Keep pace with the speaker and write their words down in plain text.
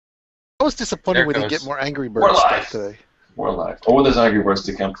I was disappointed There we didn't goes. get more Angry We're Birds live. stuff today. We're live. Oh, there's Angry Birds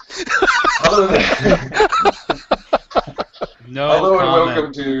to come. Hello there. No Hello and comment.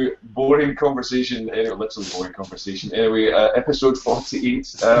 welcome to Boring Conversation. Anyway, literally Boring Conversation. Anyway, episode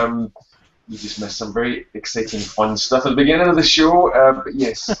 48. You just missed some very exciting, fun stuff at the beginning of the show. But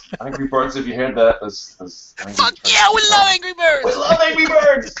yes, Angry Birds. Have you heard that? There's Fuck yeah, we love Angry Birds! We love Angry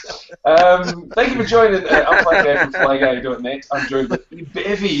Birds! Thank you for joining. I'm Fly Guy from FlyGuy.net. I'm joined with a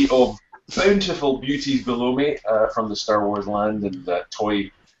bevy of bountiful beauties below me from the Star Wars land and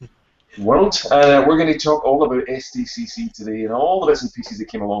toy world. We're going to talk all about SDCC today and all the bits and pieces that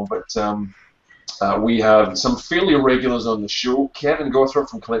came along, but we have some fairly regulars on the show. Kevin Gothrop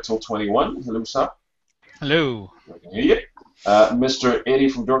from Collectible21. Hello, sir. Hello. I can hear you. Mr. Eddie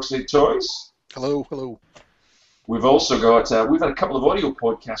from Dorkside Toys. Hello, hello. We've also got, we've had a couple of audio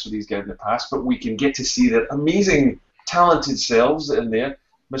podcasts with these guys in the past, but we can get to see their amazing, talented selves in there.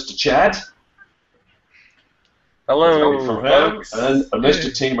 Mr. Chad. Hello, From folks. and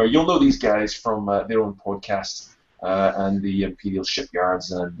Mr. Tamer. You'll know these guys from their own podcast and the Imperial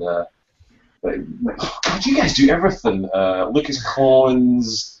Shipyards and God, you guys do everything. Lucas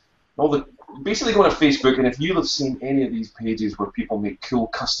Collins, all the basically go on Facebook, and if you'll have seen any of these pages where people make cool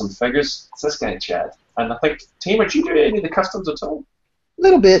custom figures, it's this guy Chad. And I think Tamer, do you do any of the customs at all? A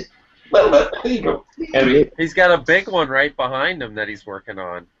little bit. Little bit. There you go. Anyway. He's got a big one right behind him that he's working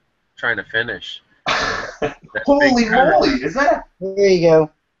on, trying to finish. Holy moly! Is that? There you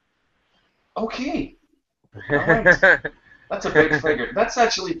go. Okay. Right. That's a big figure. That's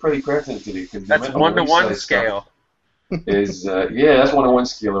actually pretty pertinent today. That's 1-to-1 scale. Is yeah, that's 1-to-1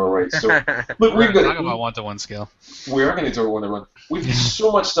 scale, all right. So look, We're talking about 1-to-1 scale. We are going to talk 1-to-1. We've got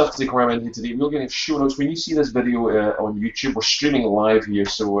so much stuff to cram in here today. We're going to have show notes. When you see this video on YouTube, we're streaming live here,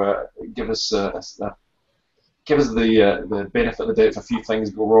 so give us the benefit of the doubt if a few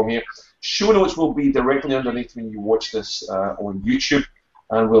things go wrong here. Show notes will be directly underneath when you watch this on YouTube,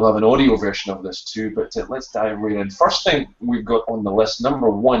 and we'll have an audio version of this too. But let's dive right in. First thing we've got on the list, number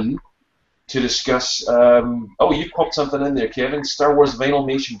one, to discuss. Oh, you popped something in there, Kevin. Star Wars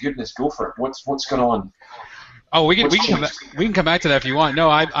Vinylmation. Goodness, go for it. What's going on? Oh, we can come back to that if you want. No,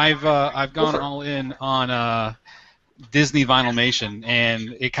 I've gone all in on Disney Vinylmation,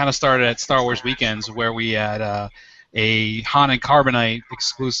 and it kind of started at Star Wars Weekends where we had a Han and Carbonite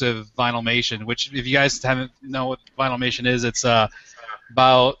exclusive Vinylmation. Which, if you guys haven't know what Vinylmation is, it's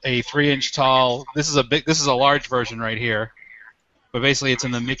about a 3-inch tall. This is a large version right here, but basically it's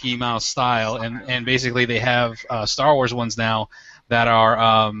in the Mickey Mouse style, and basically they have Star Wars ones now that are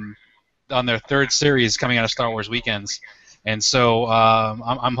on their third series coming out of Star Wars Weekends. And so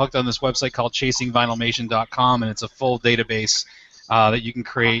I'm hooked on this website called ChasingVinylmation.com, and it's a full database that you can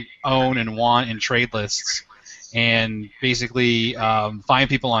create, own, and want in trade lists, and basically find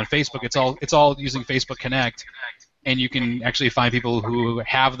people on Facebook. It's all using Facebook Connect, and you can actually find people who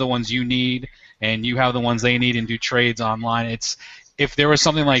have the ones you need, and you have the ones they need, and do trades online. If there was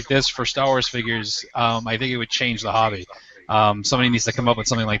something like this for Star Wars figures, I think it would change the hobby. Somebody needs to come up with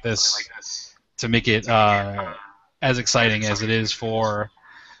something like this to make it as exciting as it is for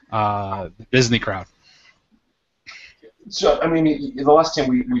the Disney crowd. So, I mean, the last time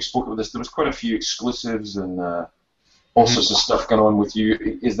we spoke about this, there was quite a few exclusives and all sorts of stuff going on with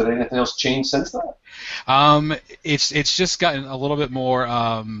you. Is there anything else changed since that? It's just gotten a little bit more.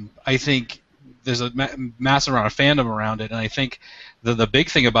 I think there's a massive amount of fandom around it, and I think the big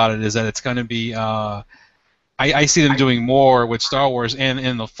thing about it is that it's going to be. I see them doing more with Star Wars, and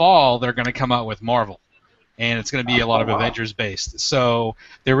in the fall they're going to come out with Marvel, and it's going to be a lot of Avengers based. So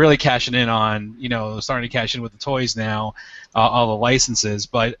they're really cashing in on, starting to cash in with the toys now, all the licenses.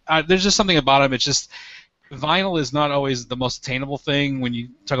 But there's just something about them. It's just vinyl is not always the most attainable thing when you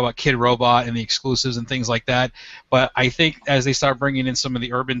talk about Kid Robot and the exclusives and things like that. But I think as they start bringing in some of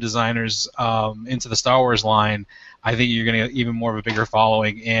the urban designers into the Star Wars line, I think you're going to get even more of a bigger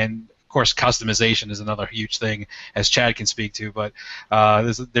following. And of course, customization is another huge thing, as Chad can speak to. But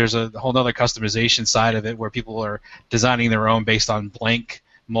there's a whole other customization side of it where people are designing their own based on blank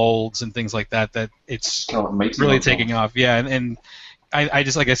molds and things like that. That it's really taking off. Yeah, and I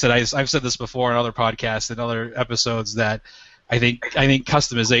just, like I said, I've said this before in other podcasts and other episodes that I think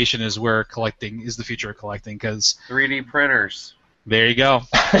customization is where collecting is the future of collecting, because 3D printers. There you go.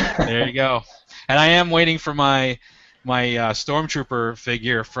 There you go. And I am waiting for my Stormtrooper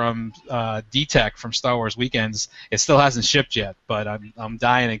figure from D-Tech from Star Wars Weekends. It still hasn't shipped yet, but I'm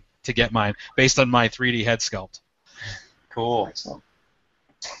dying to get mine based on my 3D head sculpt. Cool. Excellent.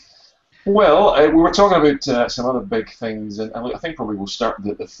 Well, we were talking about some other big things, and I think probably we'll start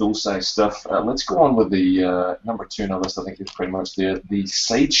with the full-size stuff. Let's go on with the number two on our list. I think it's pretty much the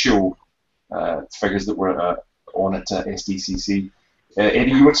Sideshow figures that were on at SDCC.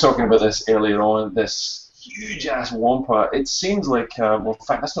 Eddie, you were talking about this earlier on. This huge ass Wampa. It seems like well, in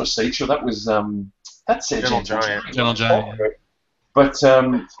fact, that's not Sideshow. That was that's Gentle Giant. Gentle Giant. But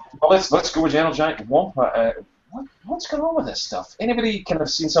well, let's go with Gentle Giant. Wampa. What's going on with this stuff? Anybody kind of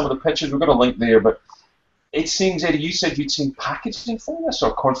seen some of the pictures? We've got a link there, but it seems, Eddie, you said you'd seen packaging for this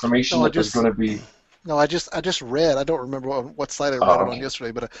or confirmation that there's going to be. No, I just read. I don't remember what site I read it on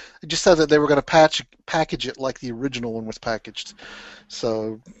yesterday, but it just said that they were going to package it like the original one was packaged.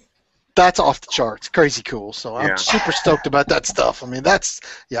 So that's off the charts, crazy cool. So I'm super stoked about that stuff. I mean,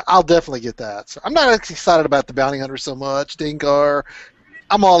 I'll definitely get that. So I'm not excited about the Bounty Hunter so much. Dengar,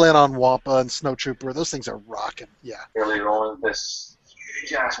 I'm all in on Wampa and Snow Trooper. Those things are rocking. Yeah. Earlier on, this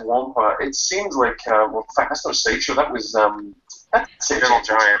huge ass Wampa. It seems like well, in fact, that's not Sideshow. That was that's Gentle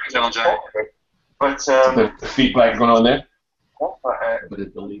Giant. Gentle Giant. But the feedback going on there. But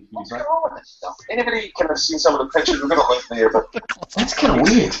it believe what's going on with this stuff? Anybody kind of seen some of the pictures? We've got a link there, but that's kind of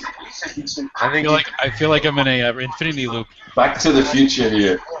weird. I feel like I'm in a infinity loop. Back to the Future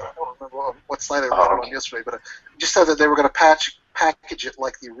here. I don't remember what site I read it on yesterday, but it just said that they were going to package it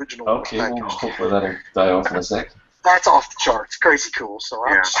like the original one was well, packaged. hopefully that'll die off in a sec. That's off the charts, crazy cool. So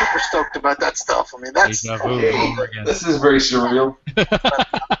I'm super stoked about that stuff. I mean, that's This is very surreal.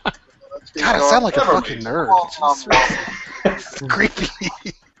 God, I sound like a fucking nerd. It's creepy.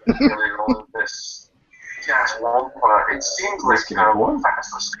 This Wampa. It seems like that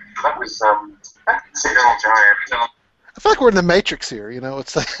was Gentle Giant. I feel like we're in the Matrix here. You know,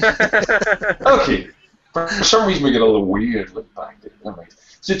 it's like Okay. For some reason, we get a little weird look back there. Never mind.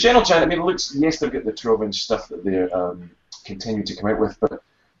 So Gentle Giant, I mean, it looks, yes, they've got the 12-inch stuff that they're continuing to come out with, but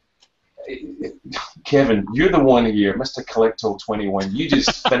Kevin, you're the one here, Mr. Collect All 21. You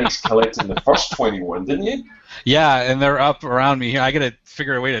just finished collecting the first 21, didn't you? Yeah, and they're up around me here. I gotta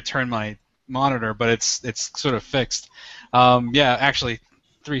figure a way to turn my monitor, but it's sort of fixed. Yeah, actually,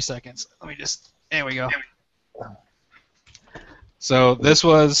 3 seconds. Let me just. There we go. So this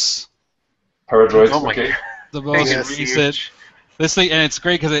was Paradroids, Oh my okay. the most Yes, recent. This thing, and it's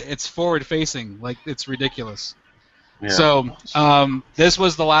great because it's forward-facing. Like, it's ridiculous. Yeah. So this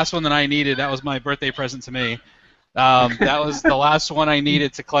was the last one that I needed. That was my birthday present to me. That was the last one I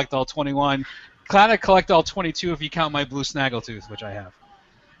needed to collect all 21. Kind of collect all 22 if you count my blue snaggletooth, which I have.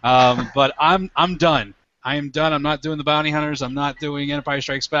 But I'm done. I am done. I'm not doing the Bounty Hunters. I'm not doing Empire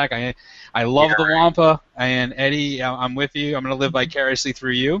Strikes Back. I love the Wampa, and Eddie, I'm with you. I'm going to live vicariously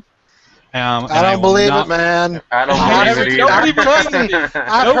through you. I don't believe it, man. I don't believe it Nobody either. believes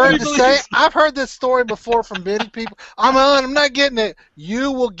me. I've heard this story before from many people. I'm not getting it.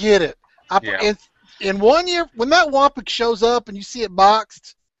 You will get it. In 1 year, when that Wampa shows up and you see it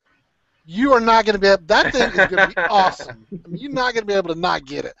boxed, you are not going to be able. That thing is going to be awesome. I mean, you're not going to be able to not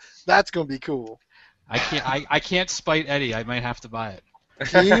get it. That's going to be cool. I can't spite Eddie. I might have to buy it.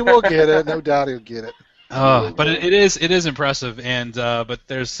 He will get it. No doubt he'll get it. But it is impressive, and but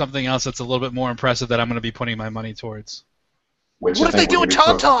there's something else that's a little bit more impressive that I'm going to be putting my money towards. Which What if they do a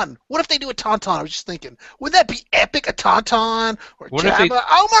Tauntaun? What if they do a Tauntaun? I was just thinking, would that be epic? A Tauntaun or What if Jabba? they-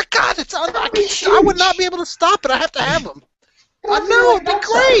 Oh my God! I would not be able to stop it. I have to have them. I know it'd be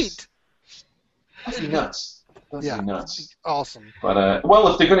great. That'd be nuts. That'd Yeah, be nuts. awesome. But well,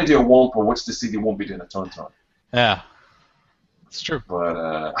 if they're going to do a Wampa, what's to say they won't be doing a Tauntaun? Yeah, it's true.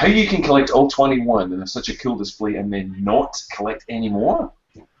 But how you can collect all 21 in such a cool display and then not collect any more?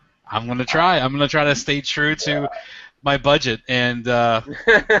 I'm going to try. I'm going to try to stay true to my budget and a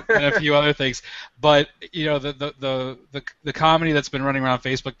few other things. But you know, the comedy that's been running around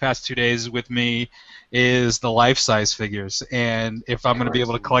Facebook past 2 days with me is the life-size figures, and if I'm going to be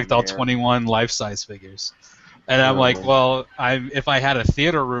able to collect all 21 life-size figures. And I'm like, well, if I had a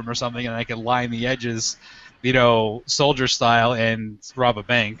theater room or something and I could line the edges, you know, soldier style, and rob a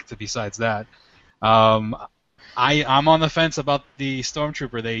bank. Besides that, I'm on the fence about the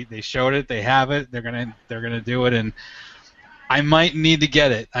Stormtrooper. They showed it. They have it. They're gonna do it, and I might need to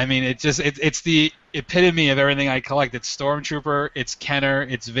get it. I mean, it's the epitome of everything I collect. It's Stormtrooper. It's Kenner.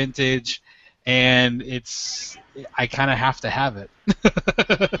 It's vintage, and I kind of have to have it.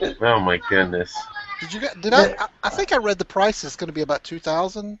 Oh my goodness. I think I read the price is going to be about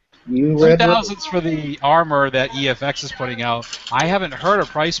 2,000. You read it? 2,000's for the armor that EFX is putting out. I haven't heard a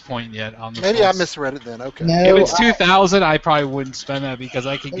price point yet on the. Maybe I misread it then. Okay. No, If it's 2,000, I probably wouldn't spend that because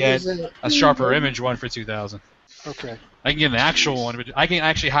I could get It was a sharper image one for 2,000. Okay. I can get an actual one. But I can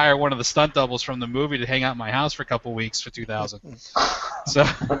actually hire one of the stunt doubles from the movie to hang out in my house for a couple weeks for 2,000. So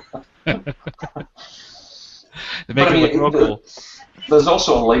to make I it look mean, real cool. There's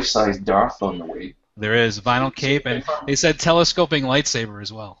also a life-size Darth on the way. There is vinyl cape, and they said telescoping lightsaber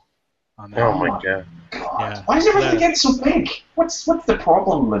as well. on that. Oh my god. Yeah. Why is everything getting so big? What's the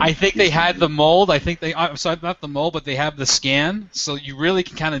problem? I think they had the mold. I think they sorry, not the mold, but they have the scan, so you really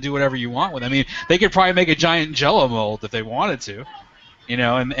can kind of do whatever you want with it. I mean, they could probably make a giant Jello mold if they wanted to,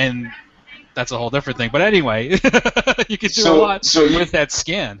 and that's a whole different thing. But anyway, you could do a lot with that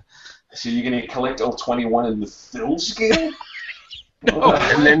scan. So you're going to collect all 21 in the full scale? No.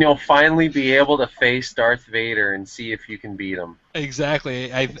 And then you'll finally be able to face Darth Vader and see if you can beat him.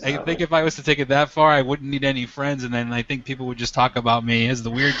 Exactly. I think if I was to take it that far, I wouldn't need any friends, and then I think people would just talk about me as the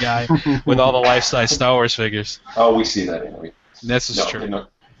weird guy with all the life-size Star Wars figures. Oh, we see that anyway. This is true. Jack,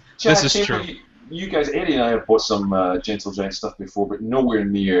 this is true. You guys, Eddie and I have bought some Gentle Giant stuff before, but nowhere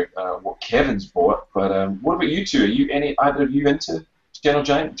near what Kevin's bought. But what about you two? Are either of you into Gentle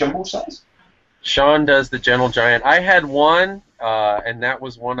Giant jumbo size? Sean does the Gentle Giant. I had one, and that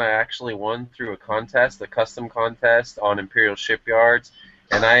was one I actually won through a contest, a custom contest on Imperial Shipyards,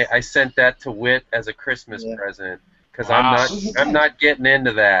 and I sent that to Whit as a Christmas present because I'm not getting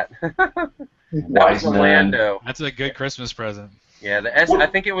into that. That was a Lando. That's a good Christmas present. Yeah, I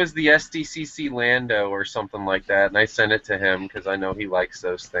think it was the SDCC Lando or something like that, and I sent it to him because I know he likes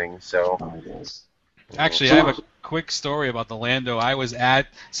those things. So. Actually, I have a quick story about the Lando. I was at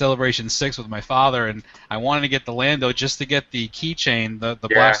Celebration 6 with my father, and I wanted to get the Lando just to get the keychain, the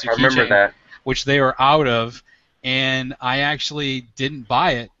blaster keychain, remember that. Which they were out of, and I actually didn't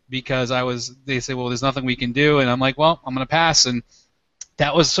buy it because they said, well, there's nothing we can do, and I'm like, well, I'm going to pass, and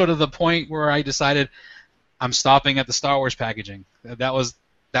that was sort of the point where I decided I'm stopping at the Star Wars packaging. That was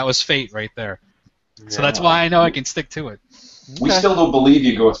fate right there. Yeah. So that's why I know I can stick to it. We still don't believe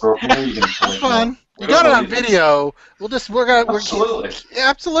you, Gothrop. That's fine. You got it on video. Absolutely. Yeah,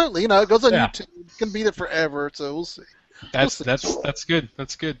 absolutely. It goes on YouTube. You can beat it forever, so we'll see. That's good.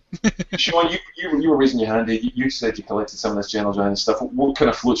 That's good. Sean, you were raising your hand. You said you collected some of this Gentle Giant stuff. What kind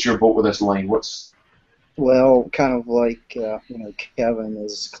of floats your boat with this line? Well, kind of like Kevin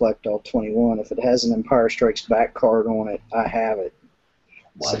is collect all 21. If it has an Empire Strikes Back card on it, I have it.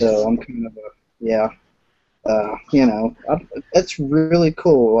 Wow. So I'm kind of that's really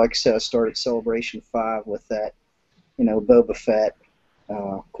cool. Like I said, I started Celebration 5 with that, Boba Fett.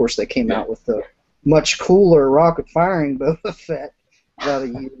 Of course, they came out with the much cooler rocket firing Boba Fett about a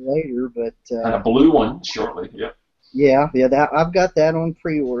year later, but and a blue one shortly. Yep. Yeah. I've got that on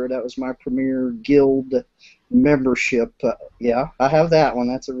pre-order. That was my Premier Guild membership. I have that one.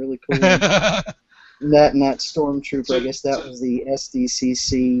 That's a really cool one. that Stormtrooper. I guess that was the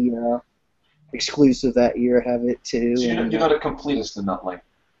SDCC. Exclusive that year, have it too. So you're not a completist in that line.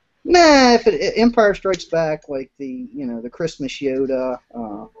 Nah, if Empire Strikes Back, like the Christmas Yoda,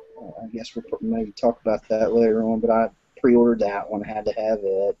 I guess we'll maybe talk about that later on. But I pre-ordered that one, had to have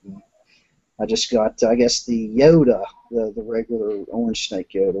it. And I just got, I guess the Yoda, the regular Orange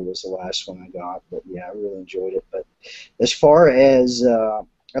Snake Yoda was the last one I got. But yeah, I really enjoyed it. But as far as I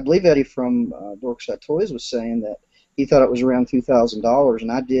believe Eddie from Dorkside Toys was saying that he thought it was around $2,000, and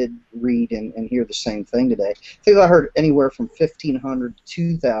I did read and hear the same thing today. I think I heard anywhere from $1,500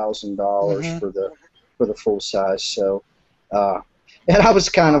 to $2,000 for the full size. So, and I was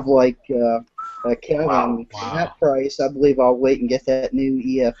kind of like Kevin, for that price, I believe I'll wait and get that new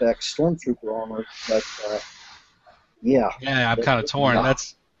EFX Stormtrooper armor. But yeah, I'm kind of torn.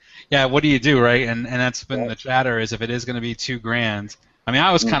 What do you do, right? And that's been the chatter is if it is going to be $2,000. I mean,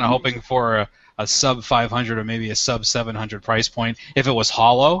 I was kind of hoping for a sub 500 or maybe a sub 700 price point if it was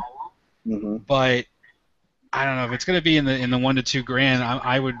hollow. But I don't know if it's going to be in the $1,000 to $2,000.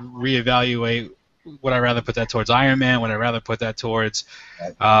 I would reevaluate. Would I rather put that towards Iron Man? Would I rather put that towards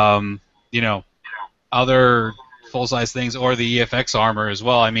other full size things or the EFX armor as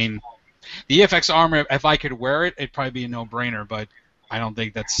well? I mean, the EFX armor, if I could wear it, it'd probably be a no brainer. But I don't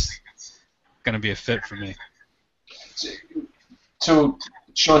think that's going to be a fit for me. So,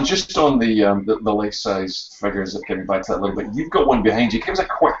 Sean, just on the life-size figures, getting back to that a little bit, you've got one behind you. Give us a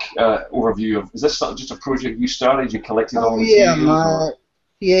quick overview of, is this just a project you started, you collected all the materials? My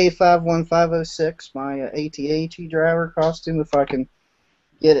PA 51506, my AT-AT driver costume, if I can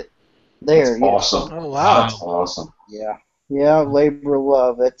get it there. That's awesome. Oh, wow. That's awesome. Yeah, labor of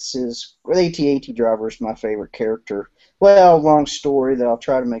love. AT-AT driver is my favorite character. Well, long story that I'll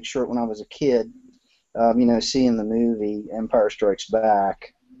try to make short. When I was a kid, seeing the movie Empire Strikes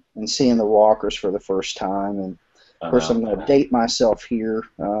Back and seeing the walkers for the first time. And, of course, I'm going to date myself here.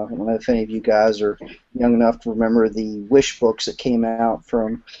 I don't know if any of you guys are young enough to remember the Wish books that came out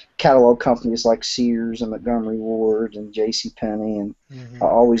from catalog companies like Sears and Montgomery Ward and JCPenney. And I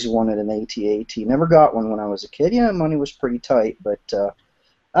always wanted an AT-AT. Never got one when I was a kid. Money was pretty tight, but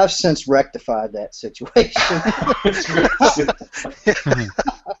I've since rectified that situation. I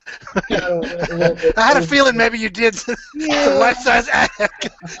had a feeling maybe you did some life-size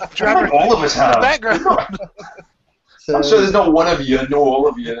drummer all of us have. in the background. So, I'm sure there's not one of you, I know all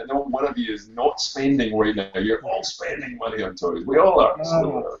of you, not one of you is not spending right now. You're all spending money on toys. We all are.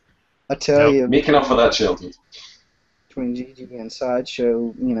 So, I tell you, making up for that, Shelton. between Gigi and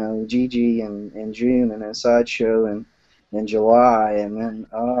Sideshow, Gigi in June, and then Sideshow in July, and then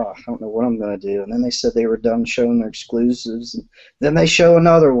I don't know what I'm gonna do. And then they said they were done showing their exclusives, and then they show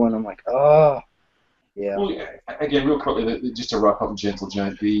another one. I'm like, yeah. Well, again, real quickly, just to wrap up, Gentle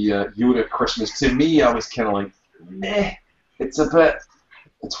Giant, the Yoda Christmas. To me, I was kind of like, meh. It's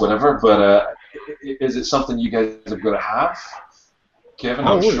whatever. But is it something you guys have got to have? Kevin,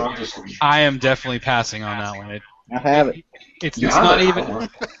 I'm sure. I am definitely passing on that one. I have it. It's not even.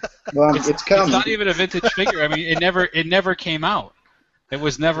 Well, it's coming. It's not even a vintage figure. I mean, it never came out. It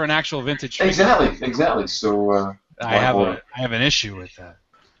was never an actual vintage figure. Exactly. So I have an issue with that.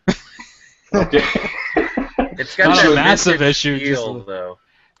 Okay. It's got Not that a massive vintage issue, feel, just though.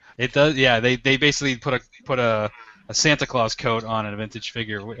 It does. Yeah, they basically put a Santa Claus coat on a vintage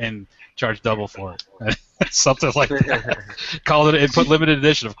figure and charged double for it. Something like that. Called it and put limited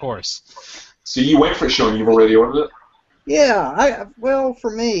edition, of course. So you went for it, Sean. You've already ordered it. Yeah, well, for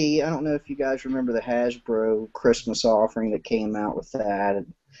me, I don't know if you guys remember the Hasbro Christmas offering that came out with that,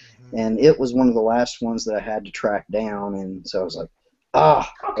 and it was one of the last ones that I had to track down, and so I was like,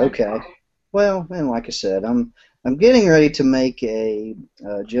 okay. Well, and like I said, I'm getting ready to make a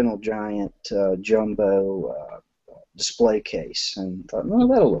Gentle Giant jumbo display case, and thought, well,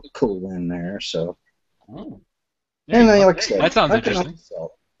 that'll look cool in there. So, and like I said, that sounds interesting.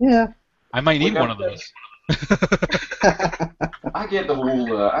 Yeah, I might need one of those. I get the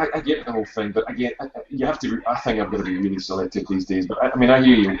whole, I get the whole thing, but again, you have to. I think I've got to be really selective these days. But I mean, I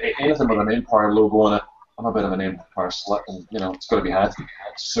hear you. Anything with an Empire logo on it, I'm a bit of an Empire slut, and it's got to be had.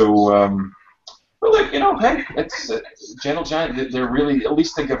 So, well, look, hey, it's Gentle Giant. They're really, at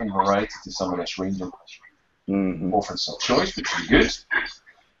least they're giving variety to some of this range, and offering some choice, which is good.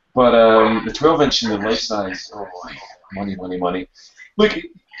 But the 12-inch and the life size, oh boy, money. Look.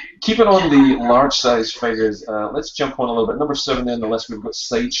 Keeping on the large size figures, let's jump on a little bit. Number 7 on the list, we've got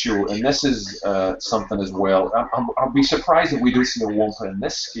Sideshow, and this is something as well. I'll be surprised if we don't see a Wampa in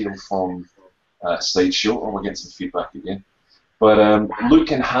this scale from Sideshow. Oh, we're getting some feedback again. But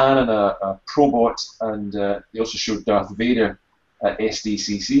Luke and Han and a Probot, and they also showed Darth Vader at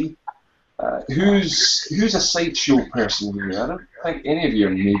SDCC. Who's a Sideshow person here? I don't think any of you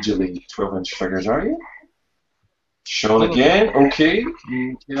are majorly 12-inch figures, are you? Sean again, okay.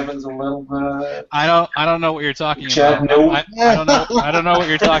 Kevin's a little bit. I don't know what you're talking Chad, about. no. I don't know what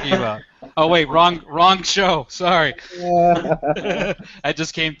you're talking about. Oh wait, wrong show. Sorry. that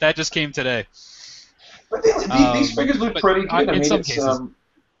just came today. But these figures look pretty good. I mean, some it's cases.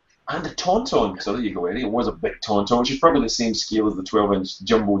 and the Tauntaun. So there you go, Eddie. It was a big Tauntaun, which is probably the same scale as the 12-inch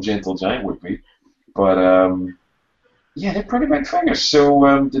Jumbo Gentle Giant would be. But yeah, they're pretty big figures.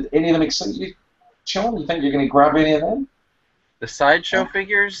 So did any of them excite you? Sean, you think you're going to grab any of them? The Sideshow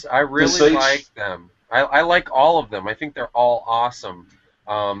figures, I really like them. I like all of them. I think they're all awesome.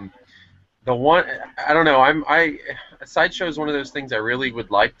 The one, I don't know. Sideshow is one of those things I really would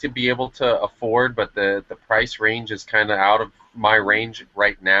like to be able to afford, but the price range is kind of out of my range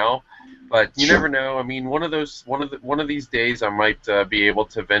right now. But you never know. I mean, one of these days I might be able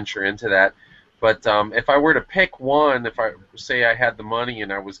to venture into that. But if I were to pick one, if I say I had the money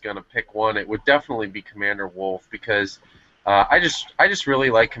and I was going to pick one, it would definitely be Commander Wolf, because I just really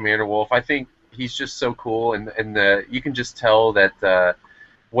like Commander Wolf. I think he's just so cool, and you can just tell that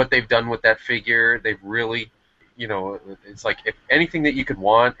what they've done with that figure, they've really, it's like if anything that you could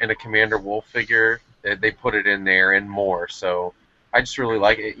want in a Commander Wolf figure, they put it in there and more. So I just really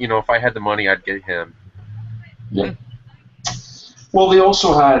like it. If I had the money, I'd get him. Yeah. Well, they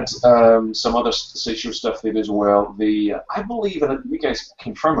also had some other Sideshow stuff there as well. I believe, and you guys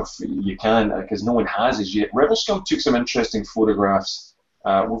confirm if you can, because no one has as yet, Rebel Scum took some interesting photographs.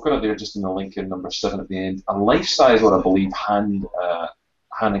 We've got it there just in the link in number 7 at the end. A life-size one, I believe, Han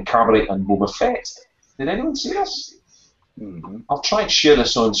and Carbonite and Boba Fett. Did anyone see this? Mm-hmm. I'll try and share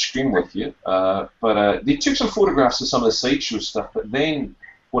this on screen with you. But they took some photographs of some of the Sideshow stuff, but then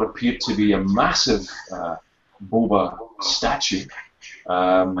what appeared to be a massive Boba statue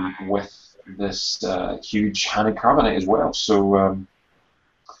with this huge Han and Carbonite as well. So a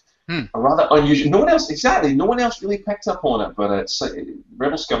rather unusual. No one else really picked up on it, but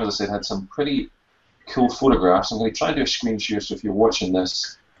Rebel Scum, as I said, had some pretty cool photographs. I'm going to try and do a screen share, so if you're watching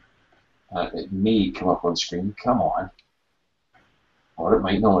this, it may come up on screen. Come on. or it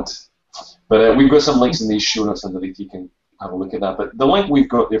might not. But we've got some links in these show notes underneath. You can have a look at that. But the link we've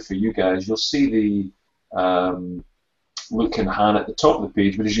got there for you guys, you'll see the look and Han at the top of the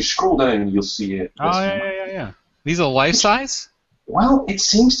page, but as you scroll down, you'll see it. Yeah. These are life size? Well, it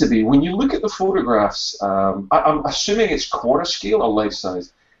seems to be. When you look at the photographs, I'm assuming it's quarter scale or life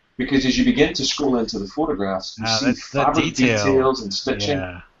size, because as you begin to scroll into the photographs, you see fabric details and stitching.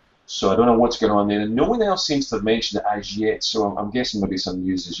 Yeah. So I don't know what's going on there, and no one else seems to have mentioned it as yet. So I'm guessing maybe some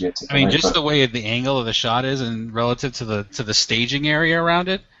news is yet to come. I mean, just the way the angle of the shot is, and relative to the staging area around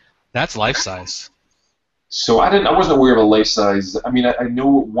it, that's life size. So I wasn't aware of a life size. I mean, I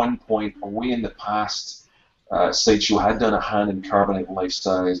know at one point, way in the past, Sideshow had done a Han and Carbonite life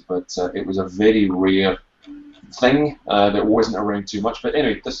size, but it was a very rare thing that wasn't around too much. But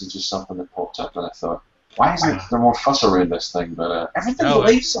anyway, this is just something that popped up, and I thought, why isn't there more fuss around this thing? But everything's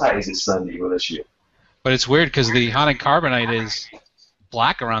life size at San Diego this year. But it's weird because the Han and Carbonite is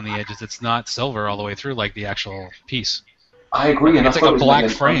black around the edges. It's not silver all the way through like the actual piece. I agree, and it's I thought like a it black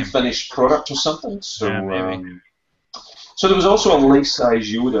was frame, an unfinished product or something. So, yeah, maybe. So there was also a life-size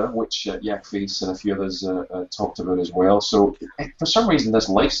Yoda, which Yak Face and a few others talked about as well. So for some reason, this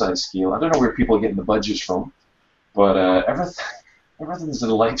life-size scale, I don't know where people are getting the budgets from, but everything's in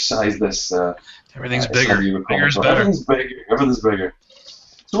life-size. Everything's bigger. Bigger's better. Everything's bigger.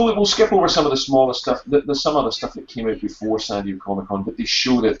 So we'll skip over some of the smaller stuff. There's some other stuff that came out before San Diego Comic-Con, but they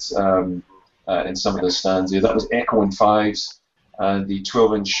showed it in some of the stands here. That was Echo and Fives and the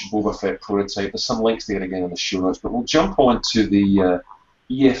 12-inch Boba Fett prototype. There's some links there again in the show notes, but we'll jump on to the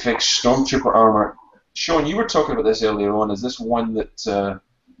EFX Stormtrooper armor. Sean, you were talking about this earlier on. Is this one that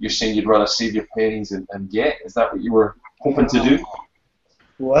you're saying you'd rather save your pennies and get? Is that what you were hoping to do?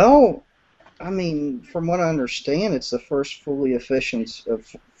 Well, I mean, from what I understand, it's the first fully official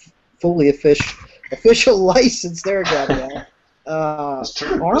license there, Gabrielle.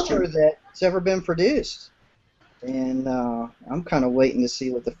 Armor that's ever been produced. And I'm kind of waiting to see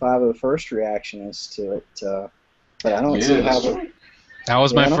what the 501st reaction is to it. But I don't see how that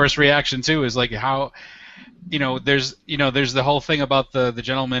was my first reaction too. Is like how, there's the whole thing about the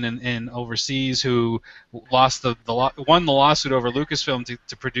gentleman in overseas who lost won the lawsuit over Lucasfilm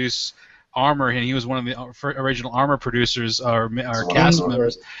to produce armor, and he was one of the original armor producers or cast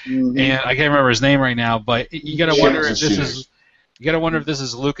members. Mm-hmm. And I can't remember his name right now, but you gotta wonder if this is. You got to wonder if this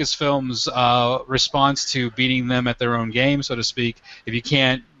is Lucasfilm's response to beating them at their own game, so to speak. If you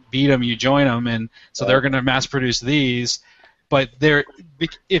can't beat them, you join them, and so they're going to mass-produce these. But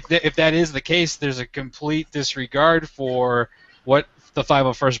if that is the case, there's a complete disregard for what the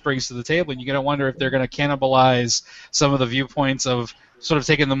 501st brings to the table, and you got to wonder if they're going to cannibalize some of the viewpoints of sort of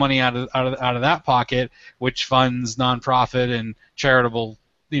taking the money out of that pocket, which funds nonprofit and charitable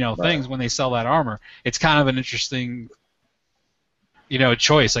things when they sell that armor. It's kind of an interesting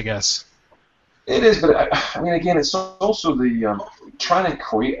choice, I guess. It is, but I mean, again, it's also the trying to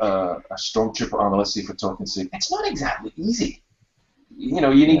create a Stormtrooper armor. Let's see if we're talking sake. It's not exactly easy. You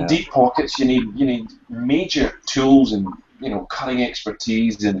need deep pockets. You need major tools and cutting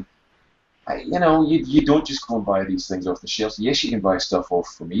expertise, and you don't just go and buy these things off the shelves. Yes, you can buy stuff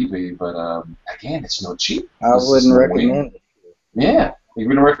off from eBay, but again, it's not cheap. I wouldn't recommend it. Yeah, you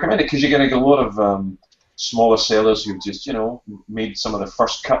wouldn't recommend it because you're going to get a lot of smaller sellers who've just, made some of the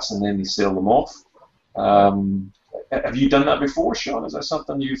first cuts and then they sell them off. Have you done that before, Sean? Is that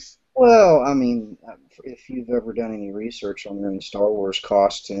something you've... Well, I mean, if you've ever done any research on your own Star Wars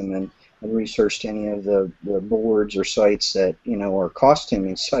costume and researched any of the boards or sites that, are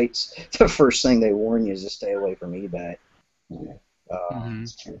costuming sites, the first thing they warn you is to stay away from eBay. Yeah,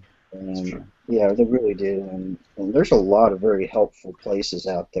 that's true. That's true. Yeah, they really do. And there's a lot of very helpful places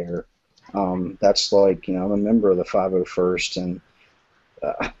out there. That's like, I'm a member of the 501st, and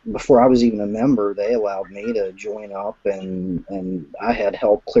before I was even a member, they allowed me to join up, and I had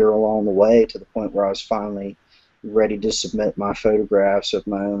help clear along the way to the point where I was finally ready to submit my photographs of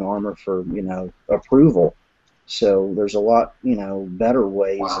my own armor for, approval. So there's a lot, better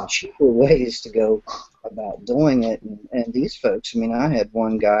ways and cheaper ways to go about doing it, and these folks, I mean, I had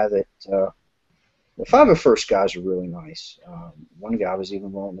one guy that... The 501st guys are really nice. One guy was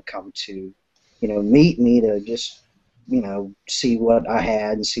even willing to come to, meet me to just, see what I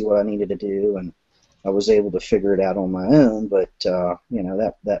had and see what I needed to do, and I was able to figure it out on my own. But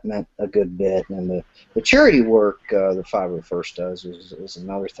that meant a good bit. And the charity work the 501st does is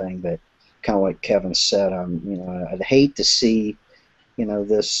another thing that, kind of like Kevin said, I'd hate to see,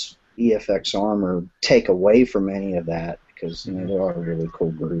 this EFX armor take away from any of that because they are a really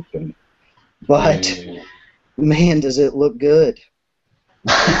cool group. But man, does it look good!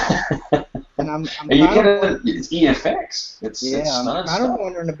 And I'm you kind get of, it's EFX. It's yeah, I'm stunning kind of stuff.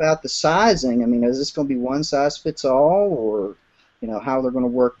 wondering about the sizing. I mean, is this going to be one size fits all, or how they're going to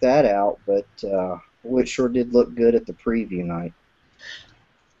work that out? But it sure did look good at the preview night.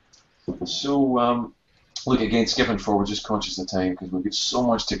 So, look, again, skipping forward, just conscious of time because we've got so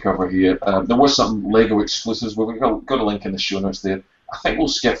much to cover here. There was some Lego exclusives. We've got a link in the show notes there. I think we'll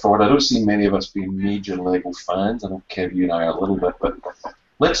skip forward. I don't see many of us being major Lego fans. I know Kev, you and I are a little bit, but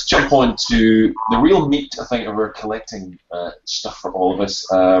let's jump on to the real meat, I think, of our collecting stuff for all of us.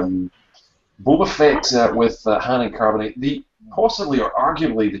 Boba Fett with Han and Carbonite, possibly or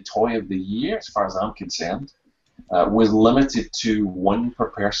arguably the toy of the year, as far as I'm concerned, was limited to one per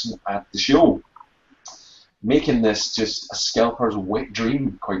person at the show, making this just a scalper's wet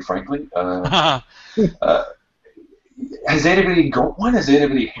dream, quite frankly. Has anybody got one? Has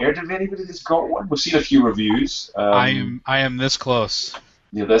anybody heard of anybody that's got one? We've seen a few reviews. I am this close.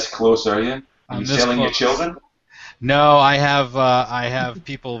 You're this close, are you? Are you selling your children? No, I have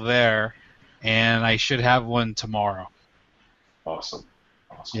people there, and I should have one tomorrow. Awesome.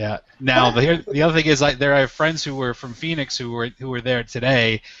 Yeah. Now the other thing is, there are friends who were from Phoenix who were there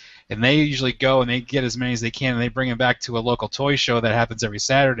today, and they usually go and they get as many as they can, and they bring them back to a local toy show that happens every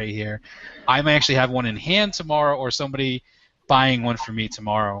Saturday here. I may actually have one in hand tomorrow, or somebody buying one for me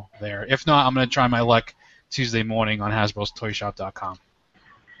tomorrow there. If not, I'm going to try my luck Tuesday morning on Hasbro'sToyShop.com.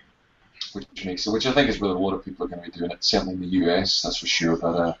 Which I think is where a lot of people are going to be doing it, certainly in the US, that's for sure.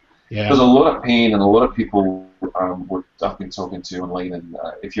 But yeah. There's a lot of pain, and a lot of people I've been talking to online, and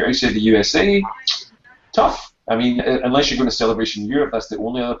if you're outside the USA, tough. I mean, unless you're going to Celebration Europe, that's the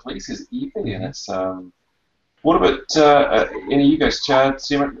only other place is eBay, and it's. What about any of you guys, Chad,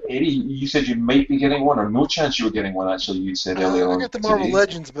 Simon, Eddie? You said you might be getting one, or no chance you were getting one. Actually, you said earlier on. I got the Marvel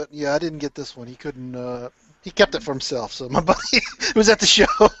Legends, but yeah, I didn't get this one. He couldn't. He kept it for himself. So my buddy was at the show,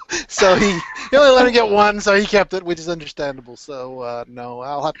 so he only let him get one, so he kept it, which is understandable. So no,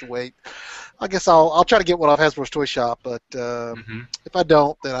 I'll have to wait. I guess I'll try to get one off Hasbro's Toy Shop, but if I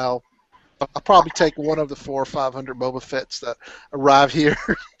don't, then I'll probably take one of the 400 or 500 Boba Fetts that arrive here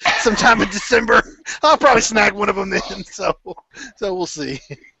sometime in December. I'll probably snag one of them then. So we'll see.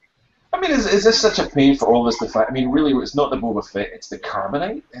 I mean, is this such a pain for all of us? The fact, I mean, really, it's not the Boba Fett; it's the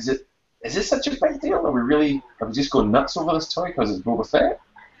Carbonite. Is it such a big deal? Are we just going nuts over this toy because it's Boba Fett?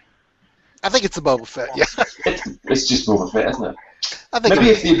 I think it's a Boba Fett. Yeah. It's just Boba Fett, isn't it? I think maybe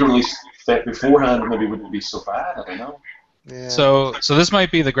if they'd released Fett beforehand, maybe it wouldn't be so bad. I don't know. Yeah. So this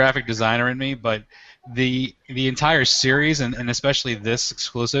might be the graphic designer in me, but the entire series and especially this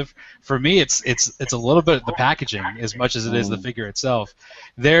exclusive, for me it's a little bit the packaging as much as it is the figure itself.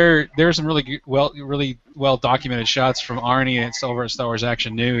 There are some really well documented shots from Arnie and over at Star Wars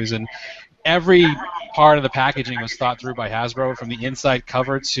Action News, and every part of the packaging was thought through by Hasbro, from the inside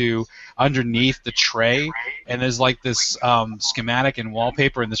cover to underneath the tray, and there's like this schematic and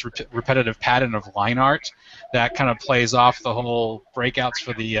wallpaper and this repetitive pattern of line art that kind of plays off the whole breakouts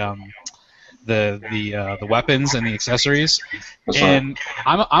for the weapons and the accessories. And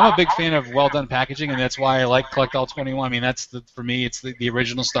I'm a big fan of well done packaging, and that's why I like Collect All 21. I mean, for me, it's the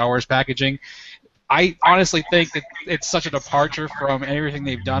original Star Wars packaging. I honestly think that it's such a departure from everything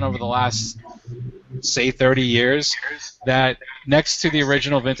they've done over the last, say, 30 years, that next to the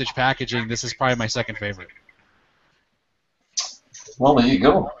original vintage packaging, this is probably my second favorite. Well, there you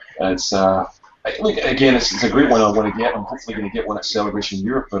go. It's again, it's a great one I want to get. I'm hopefully going to get one at Celebration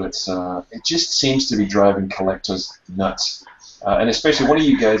Europe, but it just seems to be driving collectors nuts. And especially one of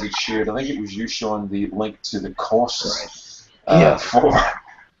you guys had shared, I think it was you, Sean, the link to the costs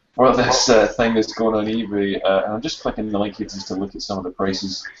for this thing that's going on eBay. And I'm just clicking the link here just to look at some of the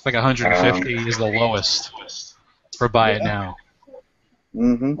prices. It's like 150 is the lowest for buy it now.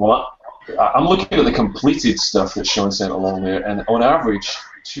 Mm-hmm. Well, I'm looking at the completed stuff that Sean sent along there, and on average,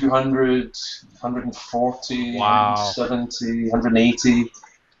 200, 140, wow. 170, 180.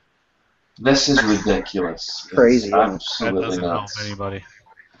 This is ridiculous. Crazy. It's absolutely that doesn't nuts. help anybody.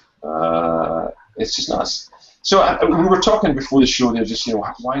 It's just nuts. So we were talking before the show there, just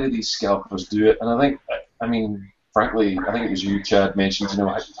why do these scalpers do it? And I think, frankly, I think it was you, Chad, mentioned,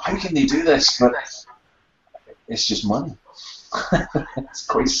 how can they do this? But it's just money. It's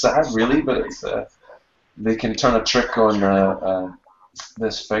quite sad, really, but it's they can turn a trick on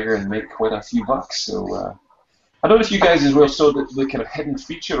this figure and make quite a few bucks. So I don't know if you guys as well saw the kind of hidden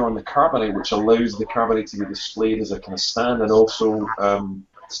feature on the Carbonite, which allows the Carbonite to be displayed as a kind of stand and also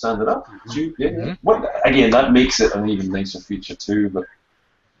stand it up. Well, again, that makes it an even nicer feature too. But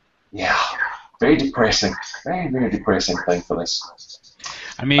yeah, very depressing, very, very depressing thing for this.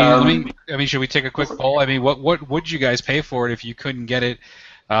 I mean, should we take a quick poll? I mean, what would you guys pay for it if you couldn't get it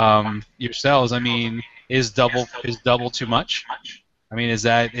yourselves? I mean, is double too much? I mean, is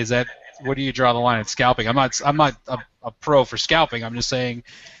that where do you draw the line at scalping? I'm not a pro for scalping. I'm just saying,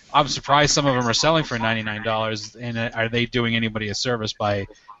 I'm surprised some of them are selling for $99, and are they doing anybody a service by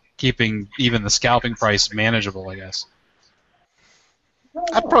keeping even the scalping price manageable? I guess.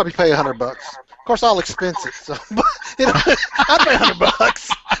 I'd probably pay $100. Of course, I'll expense it. So, I'd pay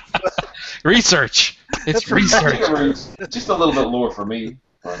 $100. Research. It's research. Just a little bit lower for me.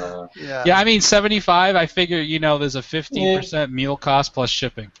 But, yeah, I mean 75. I figure there's a 15% meal cost plus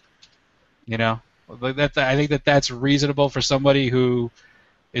shipping. I think that's reasonable for somebody who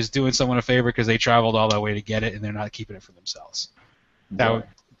is doing someone a favor because they traveled all that way to get it and they're not keeping it for themselves.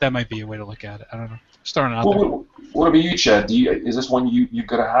 That might be a way to look at it. I don't know. Starting out there. What about you, Chad? Is this one you've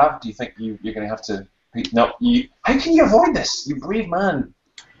got to have? Do you think you're going to have to? No. How can you avoid this? You brave man.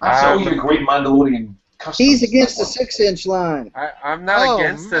 I saw you a great Mandalorian customs. He's against the 6-inch line. I'm not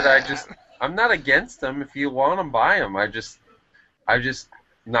against it. I'm not against them. If you want them, buy them. I just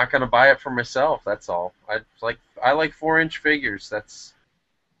not going to buy it for myself. That's all. I like 4-inch figures. That's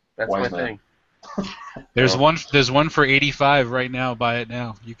my thing. There's one for $85 right now. Buy it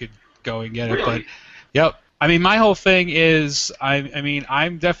now. You could go and get it. But yep. I mean, my whole thing is I've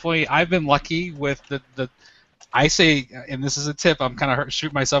been lucky with the I say, and this is a tip, I'm kind of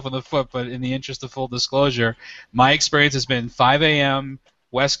shooting myself in the foot, but in the interest of full disclosure, my experience has been 5 a.m.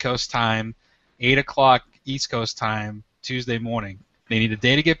 West Coast time, 8 o'clock East Coast time, Tuesday morning. They need a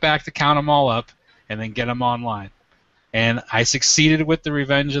day to get back to count them all up and then get them online. And I succeeded with the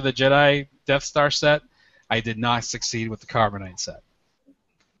Revenge of the Jedi Death Star set. I did not succeed with the Carbonite set.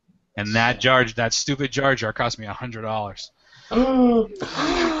 And that stupid Jar Jar cost me $100.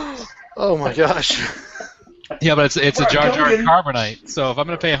 Oh my gosh. Yeah, but it's a Jar Jar and Carbonite. So if I'm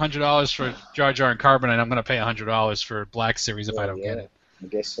going to pay $100 for Jar Jar and Carbonite, I'm going to pay $100 for Black Series if I don't get it. I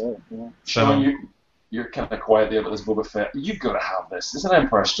guess so. Yeah. Sean, you're kind of quiet there about this Boba Fett. You've got to have this. It's an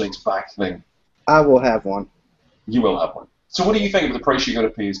Empire Strikes Back thing. I will have one. You will have one. So what do you think of the price you're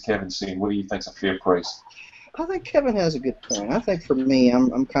going to pay, as Kevin's saying? What do you think's a fair price? I think Kevin has a good point. I think for me,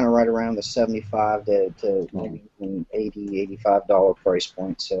 I'm kind of right around the $75 to maybe even $80, $85 price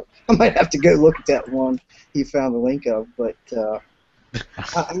point. So I might have to go look at that one you found the link of. But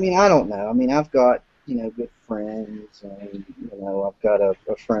I mean, I don't know. I mean, I've got good friends, and I've got a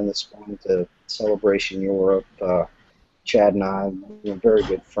friend that's going to Celebration Europe. Chad and I are a very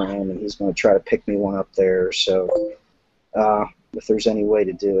good friend, and he's going to try to pick me one up there. So if there's any way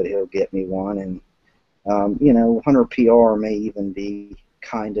to do it, he'll get me one. And Hunter PR may even be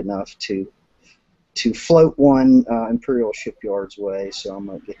kind enough to float one Imperial Shipyards way, so I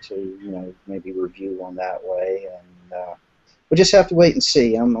might get to maybe review one that way, and we'll just have to wait and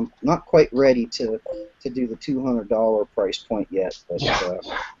see. I'm not quite ready to do the $200 price point yet,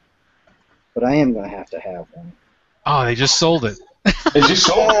 but I am going to have one. Oh, they just sold it. It just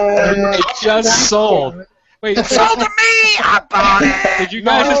sold. It just sold. Wait, it sold to me! I bought it! Did you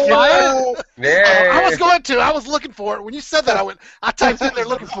guys just buy it? Yeah. I was going to. I was looking for it. When you said that, I typed in there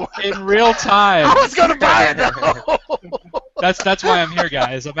looking for it. In real time. I was going to buy it, though. That's why I'm here,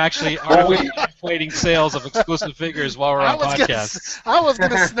 guys. I'm actually inflating sales of exclusive figures while we're on podcasts. I was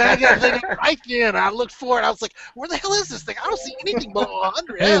going to snag that thing right then. I looked for it. I was like, where the hell is this thing? I don't see anything below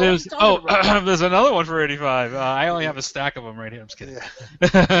 100. Hey, there's another one for 85. I only have a stack of them right here. I'm just kidding.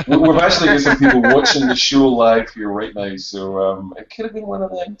 Yeah. We've actually got some people watching the show live here right now, so it could have been one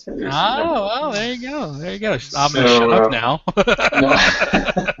of them too. Oh, there you go. There you go. I'm going to shut up now.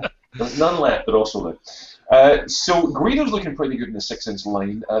 There's none left, but also there. So Greedo's looking pretty good in the 6-inch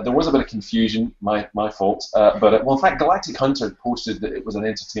line. There was a bit of confusion, my fault. But in fact, Galactic Hunter posted that it was an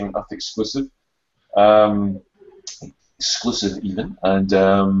Entertainment Earth exclusive, even. And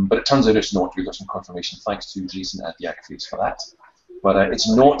but it turns out it's not. We got some confirmation, thanks to Jason at the Activates for that. But it's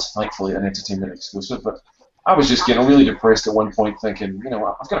not, thankfully, an Entertainment exclusive. But I was just getting really depressed at one point, thinking,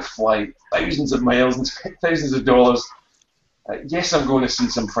 I've got to fly thousands of miles and spend thousands of dollars. Yes, I'm going to see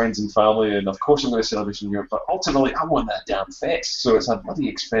some friends and family, and of course I'm going to Celebration Europe, but ultimately I want that damn fest, so it's a bloody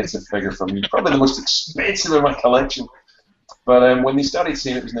expensive figure for me, probably the most expensive in my collection. But when they started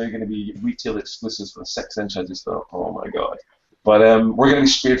saying it was now going to be retail exclusives for a 6-inch, I just thought, oh my god. But we're going to be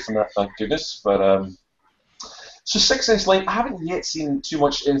spared from that, thank goodness. But so 6-inch line, I haven't yet seen too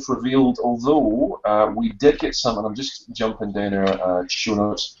much info revealed, although we did get some, and I'm just jumping down our show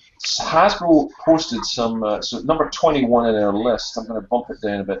notes. Hasbro posted some, so number 21 in our list, I'm going to bump it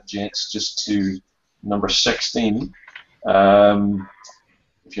down a bit, gents, just to number 16,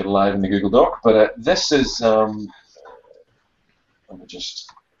 if you're live in the Google Doc, but this is, Let me just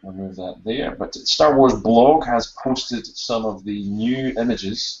remove that there. But Star Wars blog has posted some of the new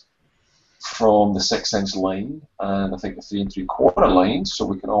images from the 6-inch line and I think the 3 3/4 line, so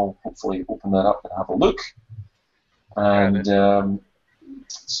we can all hopefully open that up and have a look. And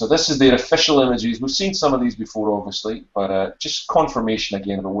so this is their official images. We've seen some of these before, obviously, but just confirmation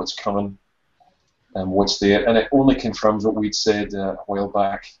again about what's coming and what's there. And it only confirms what we'd said a while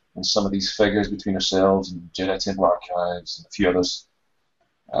back in some of these figures between ourselves and Jedi Temple Archives and a few others.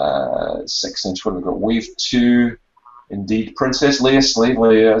 6-inch, what have we got? Wave 2, indeed. Princess Leia, Slave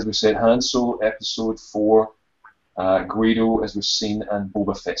Leia, as we said. Han Solo, Episode 4. Greedo, as we've seen, and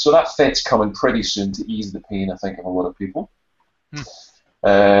Boba Fett. So that Fett's coming pretty soon to ease the pain, I think, of a lot of people.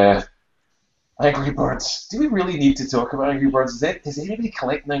 Angry Birds. Do we really need to talk about Angry Birds? Does anybody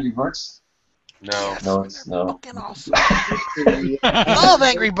collect Angry Birds? No. No. Fucking awesome. I love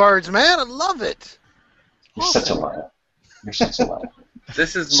Angry Birds, man. I love it. You're such a liar. You're such a liar.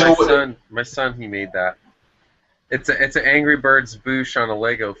 This is So- my son. My son, he made that. It's an Angry Birds Boosh on a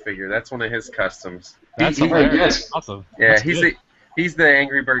Lego figure. That's one of his customs. That's He very hilarious. good. Awesome. Yeah, That's he's good. the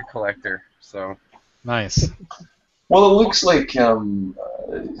Angry Bird collector. So Nice. Well, it looks like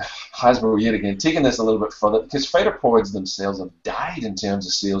Hasbro yet again taking this a little bit further because fighter pods themselves have died in terms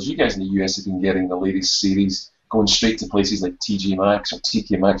of sales. You guys in the US have been getting the latest series going straight to places like TG Maxx or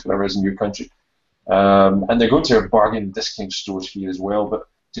TK Maxx, whatever it is in your country, and they're going to a bargain discount stores here as well. But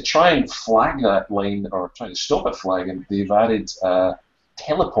to try and flag that line or try to stop it flagging, they've added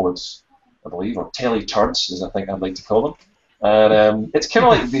telepods, I believe, or teleturds, as I think I'd like to call them. And it's kind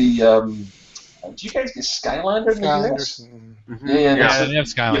of like the. Do you guys get Skylander in the US? Skylanders. Yeah, Yeah, that's they have it.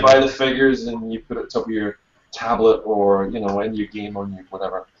 Skylander. You buy the figures and you put it on top of your tablet or in your game on your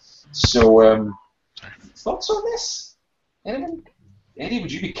whatever. So thoughts on this? Anyone? Eddie,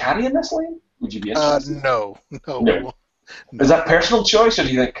 would you be carrying this line? Would you be interested? No. No. Is that personal choice, or do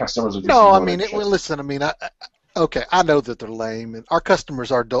you think customers are just No, I more mean, interested? listen, I mean, I know that they're lame, and our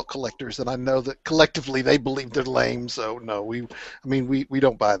customers are adult collectors, and I know that collectively they believe they're lame, so no, we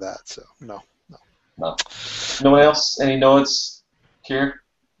don't buy that, so no. No. No one else? Any nods here?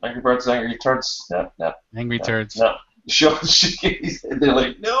 Angry Birds, Angry Turds? No. Angry turds. No. Sure, they're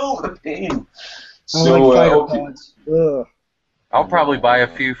like, no, the pain. I So, like fighter okay. pods. Ugh. I'll probably buy a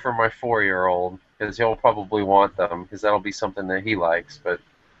few for my 4-year-old because he'll probably want them because that'll be something that he likes. But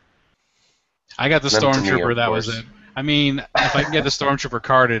I got the None to me, Stormtrooper, of that was course. it. I mean, if I can get the Stormtrooper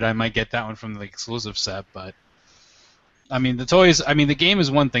carded, I might get that one from the exclusive set, but I mean, the game is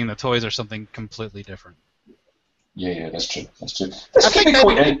one thing, the toys are something completely different. Yeah, that's true. That's true. I think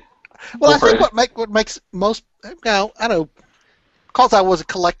Well, Go I for think it. what makes most, I know, because I was a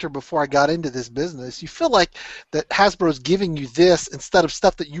collector before I got into this business, you feel like that Hasbro's giving you this instead of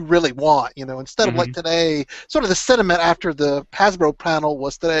stuff that you really want, instead of like today, sort of the sentiment after the Hasbro panel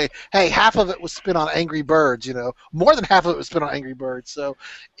was today, hey, half of it was spent on Angry Birds, more than half of it was spent on Angry Birds. So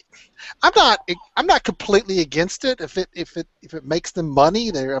I'm not completely against it. If it makes them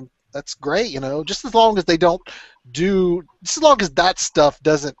money, that's great, just as long as they don't just as long as that stuff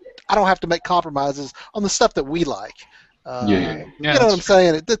doesn't, I don't have to make compromises on the stuff that we like. Yeah. You know what I'm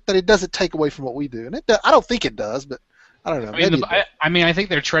saying? That it doesn't take away from what we do, and I don't think it does, but I don't know. I think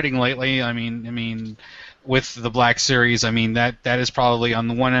they're treading lightly. I mean, with the Black Series, that is probably on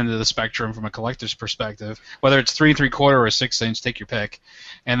the one end of the spectrum from a collector's perspective. Whether it's 3 3/4 or 6-inch, take your pick.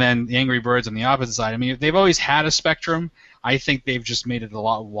 And then the Angry Birds on the opposite side. I mean, they've always had a spectrum. I think they've just made it a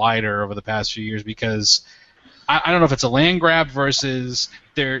lot wider over the past few years because I don't know if it's a land grab versus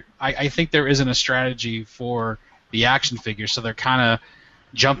I think there isn't a strategy for the action figures, so they're kind of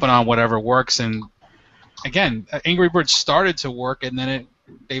jumping on whatever works. And again, Angry Birds started to work, and then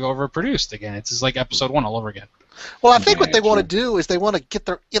they've overproduced again. It's just like Episode 1 all over again. Well, I think what they want to do is they want to get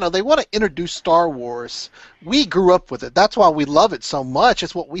they want to introduce Star Wars. We grew up with it. That's why we love it so much.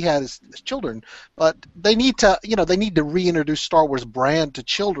 It's what we had as children. But they need to, reintroduce Star Wars brand to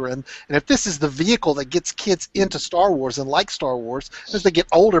children. And if this is the vehicle that gets kids into Star Wars and like Star Wars, as they get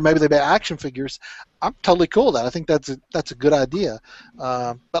older, maybe they buy action figures. I'm totally cool with that. I think that's a good idea.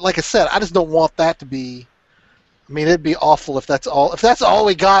 But like I said, I just don't want that to be. I mean, it'd be awful if that's all. If that's all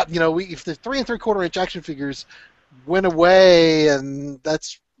we got, if the 3 3/4-inch action figures went away, and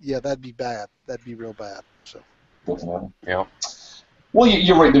that'd be bad. That'd be real bad. So. Definitely. yeah, Well,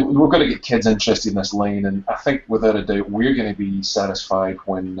 you're right. We're going to get kids interested in this line, and I think without a doubt we're going to be satisfied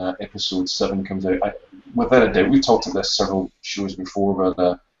when Episode 7 comes out. Without a doubt, we've talked about this several shows before,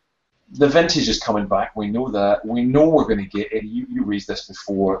 but the vintage is coming back. We know that. We know we're going to get, Eddie, you raised this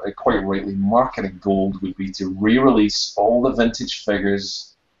before, quite rightly, marketing gold would be to re-release all the vintage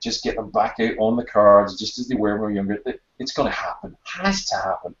figures, just get them back out on the cards, just as they were when we were younger. It's going to happen. Has to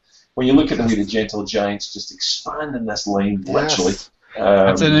happen. When you look at the way the Gentle Giants just expand in this line, literally. Yes.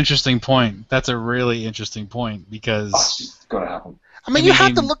 That's an interesting point. That's a really interesting point because It's just going to happen. I mean, you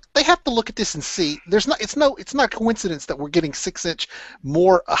have to look. They have to look at this and see. It's not coincidence that we're getting 6-inch,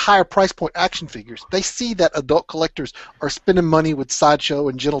 a higher price point action figures. They see that adult collectors are spending money with Sideshow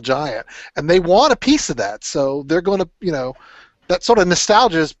and Gentle Giant, and they want a piece of that. So they're going to, that sort of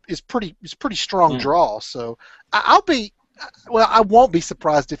nostalgia is pretty strong draw. So I won't be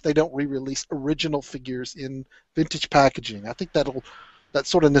surprised if they don't re-release original figures in vintage packaging. I think that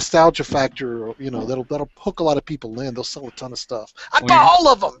sort of nostalgia factor, that'll hook a lot of people in. They'll sell a ton of stuff. I'd buy all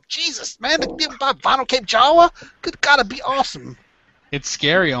of them. Jesus, man, to buy Vinyl Cape Jawa, gotta be awesome. It's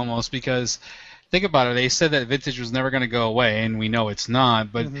scary almost because think about it. They said that vintage was never going to go away, and we know it's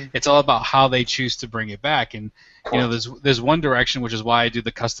not. But it's all about how they choose to bring it back. And there's one direction, which is why I do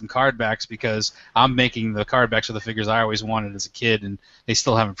the custom card backs, because I'm making the card backs of the figures I always wanted as a kid, and they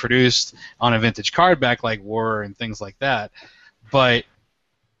still haven't produced on a vintage card back like War and things like that. But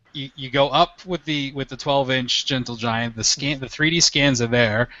you go up with the 12-inch Gentle Giant. The 3D scans are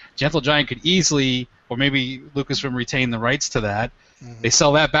there. Gentle Giant could easily, or maybe Lucasfilm retain the rights to that. They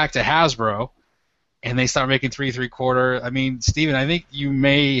sell that back to Hasbro, and they start making 3 3/4. I mean, Steven, I think you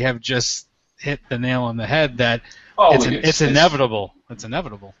may have just hit the nail on the head that it's inevitable. It's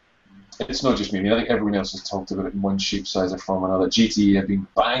inevitable. It's not just me. I mean, I think everyone else has talked about it in one shape, size, or form or another. GTE have been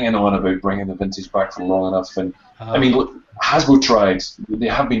banging on about bringing the vintage back for long enough, and I mean, look, Hasbro tried. They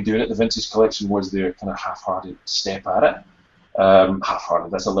have been doing it. The vintage collection was their kind of half-hearted step at it.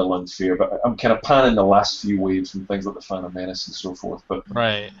 Half-hearted, that's a little unfair, but I'm kind of panning the last few waves and things like the Phantom Menace and so forth. But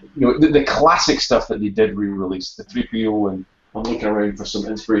the classic stuff that they did re-release, the 3PO, and I'm looking around for some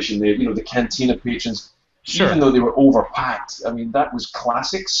inspiration there. The Cantina patrons, even though they were overpacked, I mean, that was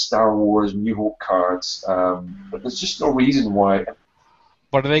classic Star Wars New Hope cards. But there's just no reason why.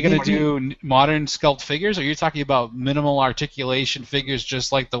 But are they going to do modern sculpt figures, or are you talking about minimal articulation figures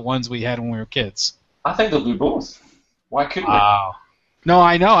just like the ones we had when we were kids? I think they'll do both. Why couldn't they? No,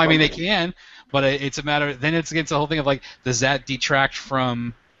 I know. I mean, they can, but it's a matter. Then it's against the whole thing of like, does that detract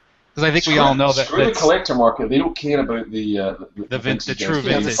from? Because I think we all know that. Screw the collector market. They don't care about the true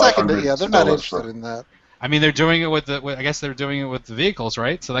vintage. They're not interested in that. I mean, they're doing it I guess they're doing it with the vehicles,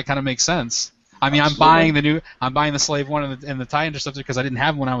 right? So that kind of makes sense. I mean, I'm buying the Slave One and the TIE Interceptor because I didn't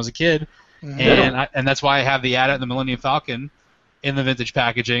have them when I was a kid, and that's why I have the AT-AT and the Millennium Falcon in the vintage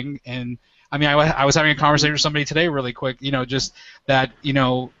packaging. And I mean, I was having a conversation with somebody today, really quick. Just that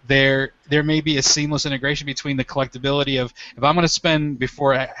there may be a seamless integration between the collectability of if I'm going to spend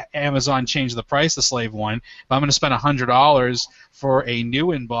before Amazon changed the price of Slave One, if I'm going to spend $100 for a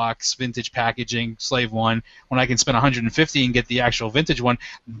new in-box vintage packaging Slave One, when I can spend $150 and get the actual vintage one,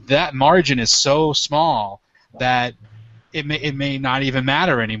 that margin is so small that it may not even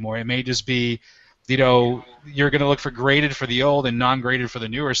matter anymore. It may just be, you're going to look for graded for the old and non-graded for the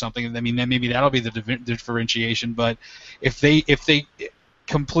new or something. I mean, then maybe that'll be the differentiation. But if they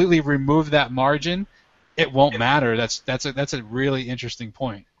completely remove that margin, it won't matter. That's a really interesting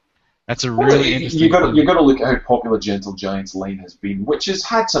point. That's a really interesting point. You've got to look at how popular Gentle Giant's line has been, which has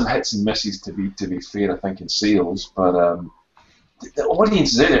had some hits and misses to be fair, I think, in sales. But the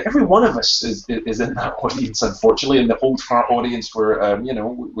audience is out there. Every one of us is in that audience, unfortunately, and the old fart audience where we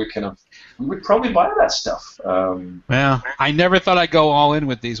would probably buy that stuff. Yeah, I never thought I'd go all in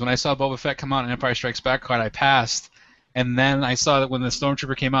with these. When I saw Boba Fett come out in Empire Strikes Back card, I passed, and then I saw that when the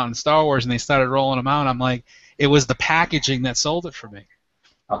Stormtrooper came out in Star Wars and they started rolling them out, I'm like, it was the packaging that sold it for me.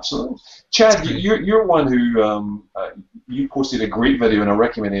 Absolutely. Chad, you're one who you posted a great video, and I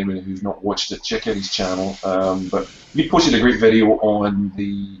recommend anyone who's not watched it, check out his channel. But you posted a great video on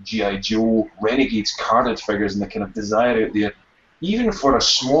the G.I. Joe Renegades carded figures and the kind of desire out there, even for a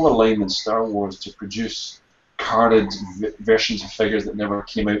smaller line than Star Wars, to produce carded versions of figures that never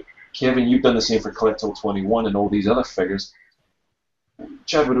came out. Kevin, you've done the same for Collectible 21 and all these other figures.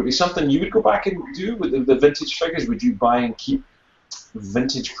 Chad, would it be something you would go back and do with the vintage figures? Would you buy and keep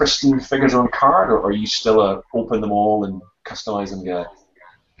vintage pristine figures on card, or are you still open them all and customize them guy?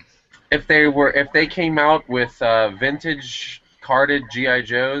 If they came out with vintage carded G.I.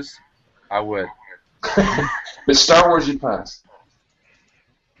 Joes, I would. But Star Wars you'd pass?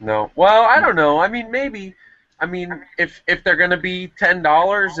 No. Well, I don't know. I mean, maybe. I mean, if they're going to be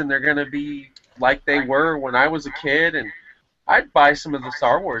 $10 and they're going to be like they were when I was a kid, and I'd buy some of the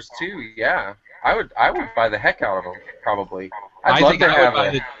Star Wars too. Yeah, I would buy the heck out of them probably. I think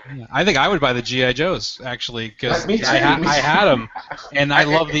I would buy the G.I. Joes actually because I had them, and I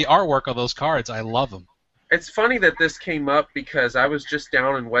love the artwork of those cards. I love them. It's funny that this came up because I was just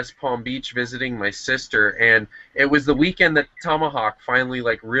down in West Palm Beach visiting my sister, and it was the weekend that Tomahawk finally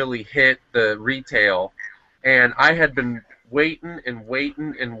like really hit the retail, and I had been waiting and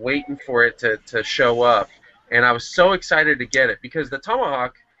waiting and waiting for it to show up, and I was so excited to get it because the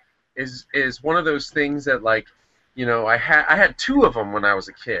Tomahawk is one of those things that, like, you know, I had two of them when I was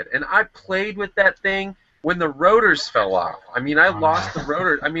a kid, and I played with that thing when the rotors fell off. I mean, I lost the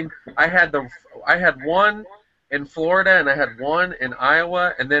rotors. I mean, I had one in Florida and I had one in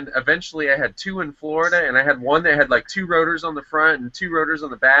Iowa, and then eventually I had two in Florida, and I had one that had like two rotors on the front and two rotors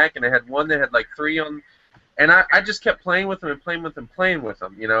on the back, and I had one that had like three on. And I just kept playing with them and playing with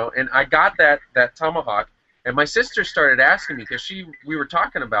them, you know. And I got that Tomahawk, and my sister started asking me because we were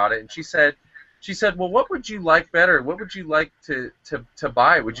talking about it, and she said, well, what would you like better? What would you like to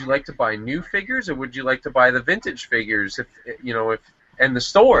buy? Would you like to buy new figures, or would you like to buy the vintage figures, if in the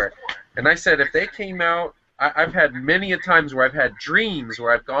store? And I said, if they came out, I've had many a times where I've had dreams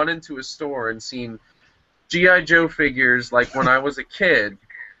where I've gone into a store and seen G.I. Joe figures like when I was a kid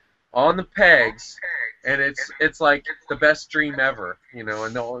on the pegs, and it's like the best dream ever, you know,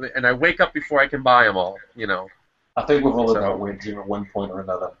 and I wake up before I can buy them all, you know. I think we've all had that way dream at one point or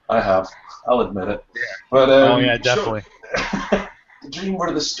another. I have. I'll admit it. Yeah. But, oh, yeah, definitely. The dream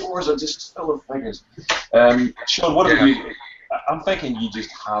where the stores are just full of figures. Sean, what about you? I'm thinking you just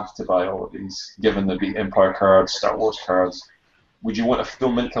have to buy all of these, given the Empire cards, Star Wars cards. Would you want a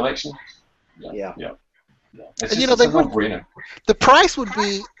full mint collection? Yeah. It's you know, it's a no-brainer. The price would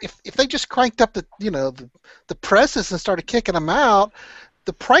be if they just cranked up the presses and started kicking them out.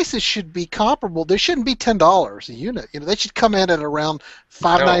 The prices should be comparable. They shouldn't be $10 a unit. You know, they should come in at around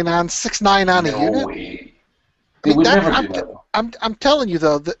 $5.99, $6.99 a unit. No way. They would never do that, though. I'm telling you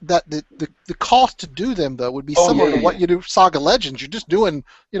though that the cost to do them though would be similar to what you do Saga Legends. You're just doing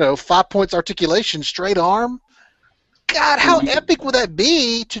 5 points articulation, straight arm. God, how epic would that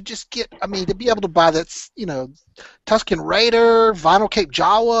be to just get? I mean, to be able to buy that Tusken Raider, Vinyl Cape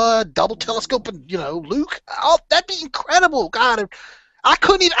Jawa, double telescope, and Luke. Oh, that'd be incredible. God. I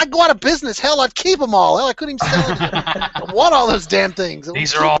couldn't even. I'd go out of business. Hell, I'd keep them all. Hell, I couldn't even sell them. I want all those damn things.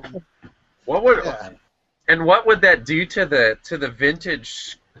 These are all. What would that do to the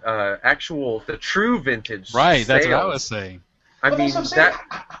vintage, the true vintage? Right, that's sales? what I was saying. I mean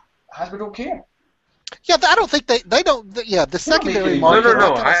Hasbro don't care. Yeah, I don't think they don't. Yeah, the secondary market.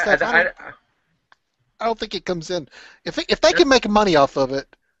 No. I don't think it comes in. If they can make money off of it,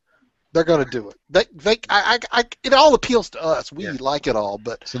 they're going to do it. It all appeals to us. We like it all,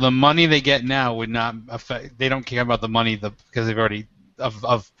 but so the money they get now would not affect. They don't care about the money because they've already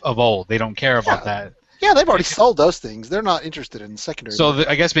of old. They don't care about that. Yeah, they've already sold those things. They're not interested in secondary. So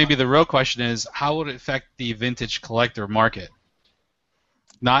I guess maybe the real question is, how would it affect the vintage collector market?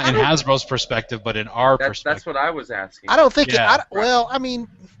 Not in Hasbro's perspective, but in our perspective. That's what I was asking. I don't think. Well, I mean,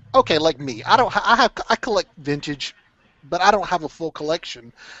 okay, like me, I collect vintage. But I don't have a full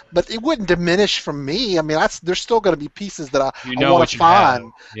collection. But it wouldn't diminish from me. I mean, there's still going to be pieces that I want to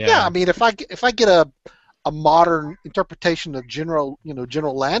find. Yeah, I mean, if I get a modern interpretation of General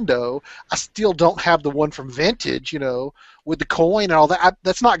Lando, I still don't have the one from vintage, with the coin and all that.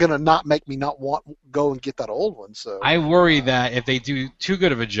 That's not going to not make me not want go and get that old one. So I worry that if they do too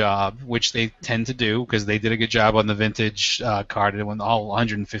good of a job, which they tend to do because they did a good job on the vintage card and all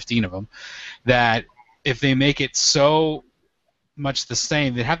 115 of them, that if they make it so much the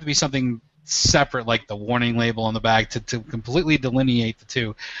same, there'd have to be something separate, like the warning label on the back, to completely delineate the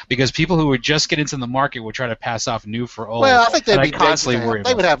two. Because people who would just get into the market would try to pass off new for old. Well, I think they'd be constantly worried.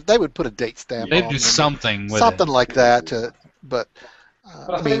 They would put a date stamp. They'd do something with something like that. But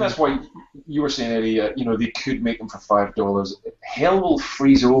I think that's why you were saying, Eddie. They could make them for $5. Hell will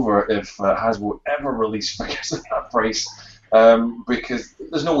freeze over if Hasbro ever release figures at that price. Because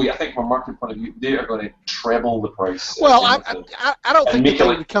there's no way. I think from a market point of view, they are going to treble the price. Well, I don't think that they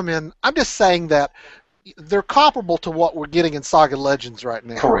would come in. I'm just saying that they're comparable to what we're getting in Saga Legends right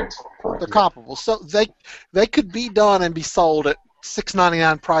now. Correct. They're comparable, so they could be done and be sold at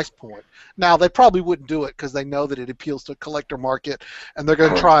 $6.99 price point. Now they probably wouldn't do it because they know that it appeals to a collector market, and they're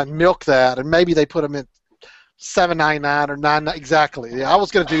going to try and milk that, and maybe they put them in $7.99 or $9.99 exactly. Yeah, I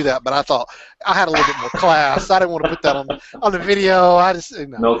was going to do that, but I thought I had a little bit more class. I didn't want to put that on the video. I just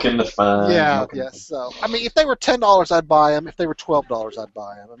milking the fun. Yeah. So I mean, if they were $10, I'd buy them. If they were $12, I'd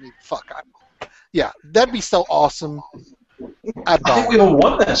buy them. I mean, fuck. That'd be so awesome. I think we all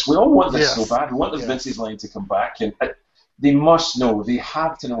want this. We all want this so bad. We want this vintage line to come back, and they must know. They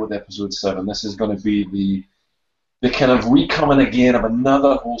have to know with Episode 7. This is going to be the kind of recoming again of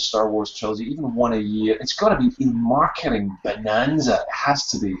another whole Star Wars trilogy, even one a year. It's got to be a marketing bonanza. It has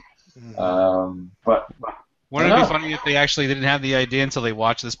to be. But Wouldn't it be funny if they actually didn't have the idea until they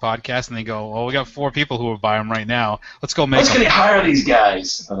watch this podcast and they go, "Oh, we got 4 people who will buy them right now. Let's go make let's them." get hire these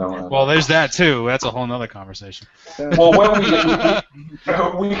guys. Well, there's that too. That's a whole nother conversation. Well,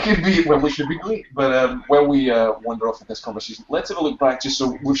 we could be, well, we should be great. But when we wander off in this conversation, let's have a look back. Just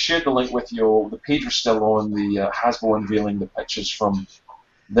so we've shared the link with you. The page is still on. The Hasbro unveiling the pictures from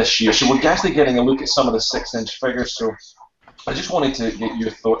this year. So we're actually getting a look at some of the 6-inch figures. So I just wanted to get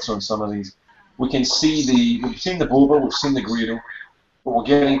your thoughts on some of these. We've seen the Boba, we've seen the Greedo, but we're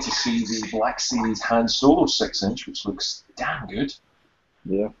getting to see the Black Series Han Solo 6-inch, which looks damn good.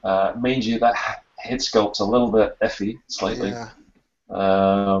 Yeah. Mind you, that head sculpt's a little bit iffy, slightly. Yeah.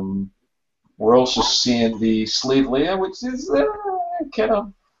 We're also seeing the Slave Leia, which is kind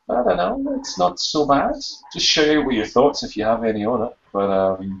of, I don't know, it's not so bad. Just shout out with your thoughts if you have any on it.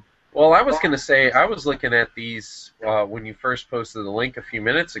 But well, I was going to say, I was looking at these when you first posted the link a few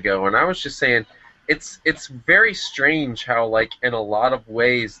minutes ago, and I was just saying, it's very strange how, like, in a lot of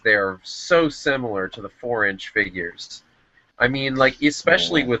ways, they're so similar to the 4-inch figures. I mean, like,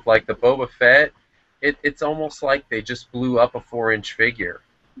 especially with, like, the Boba Fett, it's almost like they just blew up a 4-inch figure,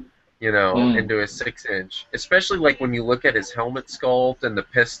 you know, into a 6-inch. Especially, like, when you look at his helmet sculpt and the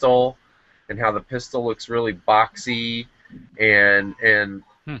pistol, and how the pistol looks really boxy, and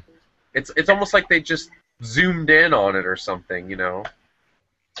it's almost like they just zoomed in on it or something, you know.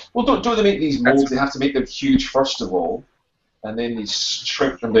 well, don't they make these molds? They have to make them huge first of all, and then they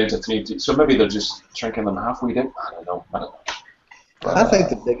shrink them down to 3. So maybe they're just shrinking them halfway down. I don't know. But, I think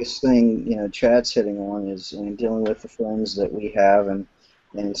the biggest thing, you know, Chad's hitting on is in dealing with the friends that we have and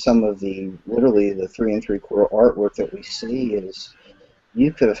some of the, literally the 3 3/4 artwork that we see is,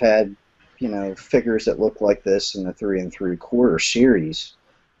 you could have had, you know, figures that look like this in the 3 3/4 series.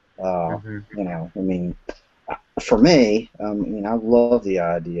 You know, I mean, for me, I mean, I love the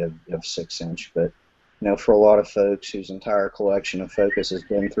idea of 6-inch, but, you know, for a lot of folks whose entire collection of Focus has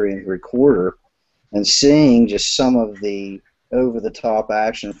been 3 3/4, and seeing just some of the over-the-top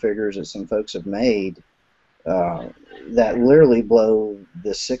action figures that some folks have made that literally blow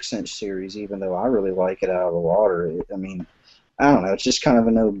the 6-inch series, even though I really like it out of the water. I mean, I don't know, it's just kind of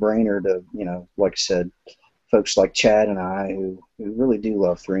a no-brainer to, you know, like I said, folks like Chad and I who really do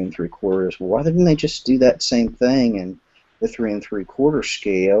love 3 3/4. Well, why didn't they just do that same thing in the 3 3/4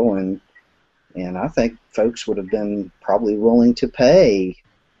 scale? And I think folks would have been probably willing to pay,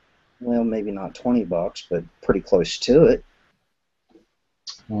 well, maybe not $20, but pretty close to it.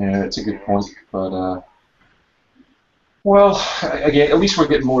 yeah, that's a good point. But well, again, at least we're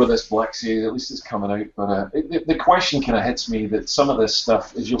getting more of this Black Series. At least it's coming out. But the question kind of hits me that some of this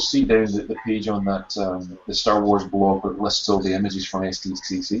stuff, as you'll see down the page on that the Star Wars blog that lists all the images from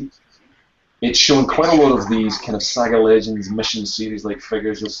STCC, it's showing quite a lot of these kind of Saga Legends mission series like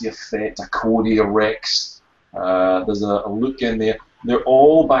figures. You'll see a Fett, a Cody, a Rex. There's a Luke in there. They're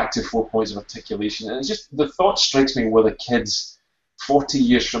all back to 4 points of articulation, and it's just the thought strikes me where the kids 40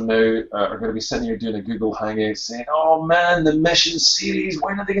 years from now are going to be sitting here doing a Google Hangout saying, "Oh man, the mission series,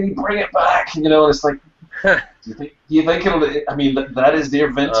 when are they going to bring it back?" You know, and it's like, do you think it'll? I mean, that is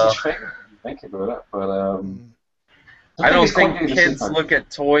their vintage figure. Think about it, but I don't think kids look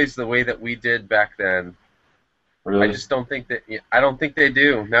at toys the way that we did back then. Really? I just don't think that. I don't think they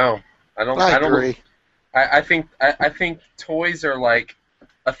do. No, I don't. I agree. I think toys are like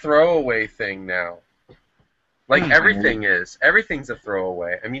a throwaway thing now. Like everything's a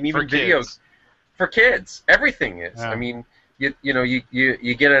throwaway. I mean, even videos for kids, everything is. Yeah. I mean, you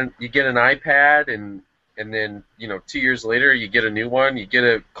get an iPad and then 2 years later you get a new one. You get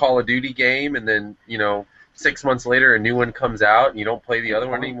a Call of Duty game, and then 6 months later a new one comes out, and you don't play the other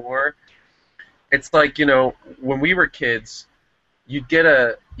one anymore. It's like when we were kids, you'd get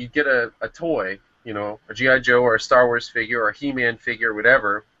a toy, a G.I. Joe or a Star Wars figure or a He-Man figure or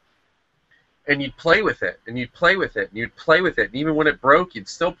whatever. And you'd play with it, and you'd play with it, and you'd play with it, and even when it broke, you'd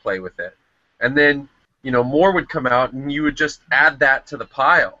still play with it. And then, more would come out, and you would just add that to the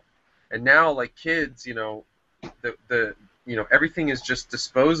pile. And now, like kids, everything is just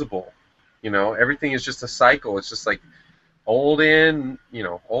disposable. Everything is just a cycle. It's just like old in,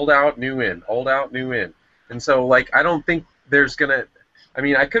 old out, new in, old out, new in. And so, like, I don't think there's gonna. I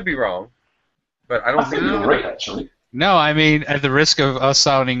mean, I could be wrong, but I don't think you're right, actually. No, I mean, at the risk of us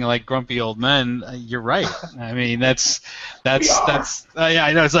sounding like grumpy old men, you're right. I mean, that's yeah,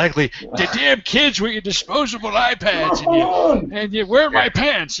 I know exactly. The damn kids with your disposable iPads and you wear my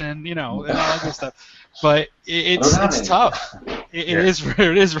pants and and all that good stuff. But it's tough. It is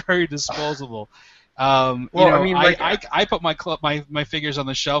very disposable. I mean, I put my figures on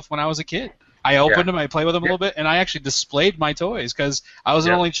the shelf when I was a kid. I opened them, I played with them a little bit, and I actually displayed my toys because I was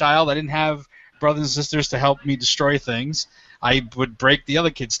an only child. I didn't have brothers and sisters to help me destroy things. I would break the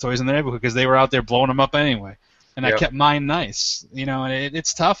other kids' toys in the neighborhood because they were out there blowing them up anyway. And I kept mine nice, and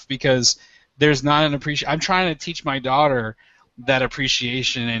it's tough because there's not an appreciation. I'm trying to teach my daughter that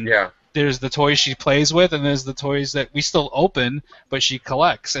appreciation, and there's the toys she plays with, and there's the toys that we still open, but she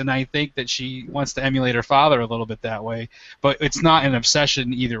collects. And I think that she wants to emulate her father a little bit that way, but it's not an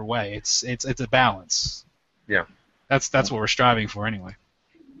obsession either way. It's a balance. Yeah, that's what we're striving for anyway.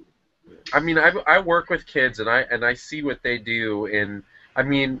 I mean, I work with kids, and I see what they do, and I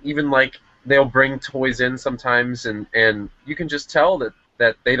mean, even like they'll bring toys in sometimes, and you can just tell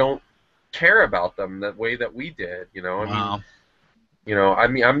that they don't care about them the way that we did. I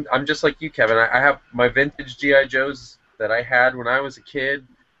mean, I'm just like you, Kevin. I have my vintage G.I. Joes that I had when I was a kid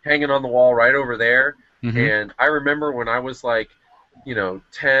hanging on the wall right over there, and I remember when I was like,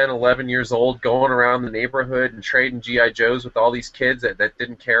 10, 11 years old, going around the neighborhood and trading G.I. Joes with all these kids that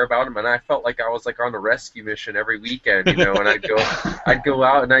didn't care about them, and I felt like I was like on a rescue mission every weekend, and I'd go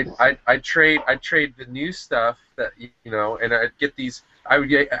out and I'd trade the new stuff that, and I'd get these.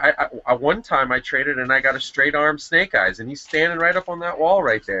 One time I traded and I got a straight arm Snake Eyes, and he's standing right up on that wall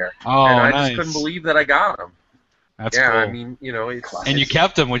right there, and I just couldn't believe that I got him. That's cool. I mean, and you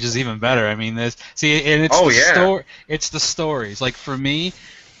kept them, which is even better. I mean, it's the stories. Like for me,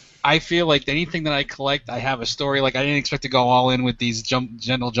 I feel like anything that I collect, I have a story. Like I didn't expect to go all in with these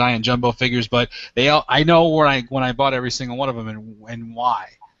Gentle Giant jumbo figures, but I know when I bought every single one of them and why.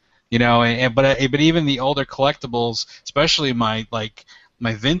 But even the older collectibles, especially my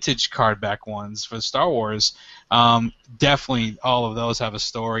vintage card back ones for Star Wars, definitely all of those have a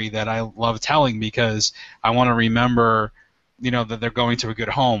story that I love telling because I want to remember, that they're going to a good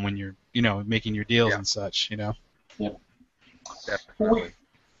home when you're, making your deals and such, Yeah. Definitely.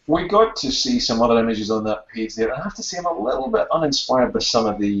 We got to see some other images on that page there. I have to say I'm a little bit uninspired by some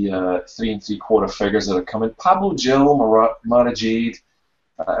of the 3 3/4 figures that are coming. Pablo Jill, Mara Jade,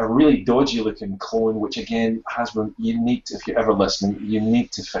 a really dodgy-looking clone, which again, Hasbro, you need to, if you're ever listening, you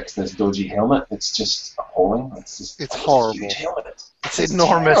need to fix this dodgy helmet. It's just appalling. It's horrible. Huge helmet. It's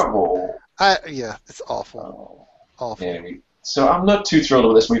enormous. Terrible. It's awful. Awful. Anyway, so I'm not too thrilled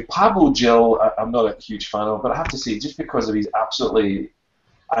with this movie. Pablo Jill, I'm not a huge fan of, but I have to say, just because of his absolutely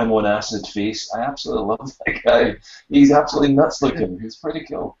I'm on acid face, I absolutely love that guy. He's absolutely nuts looking. He's pretty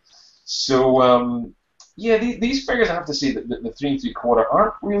cool. So, these figures, I have to say, that the 3 3/4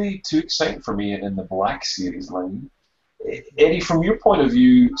 aren't really too exciting for me in the Black Series line. Eddie, from your point of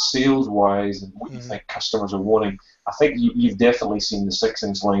view, sales-wise, and what you think customers are wanting, I think you've definitely seen the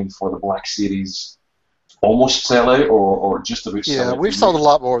 6-inch line for the Black Series almost sell out, or just about sell out. Yeah, we've sold a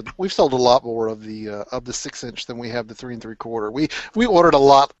lot more. We've sold a lot more of the 6-inch than we have the 3 3/4. We ordered a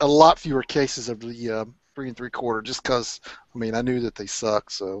lot fewer cases of the 3 3/4 just because I knew that they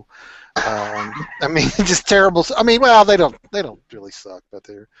suck. So just terrible. They don't really suck, but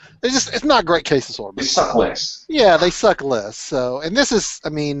it's not great cases for them. They suck less. Yeah, they suck less. So, and this is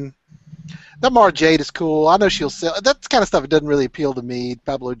that Mara Jade is cool. I know she'll sell. That kind of stuff, it doesn't really appeal to me.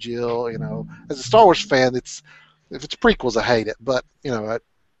 Pablo Jill, as a Star Wars fan, if it's prequels, I hate it. But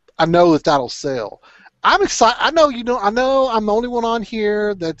I know that'll sell. I'm excited. I know I'm the only one on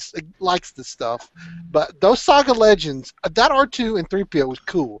here that likes this stuff. But those Saga Legends, that R2 and 3PO was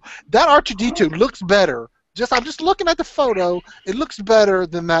cool. That R2D2 looks better. I'm just looking at the photo. It looks better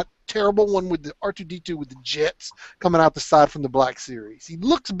than that terrible one with the R2D2 with the jets coming out the side from the Black Series. He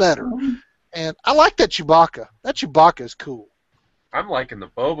looks better. And I like that Chewbacca. That Chewbacca is cool. I'm liking the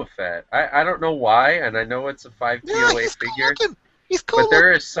Boba Fett. I don't know why, and I know it's a 5 TOA figure. Cool. He's cool. But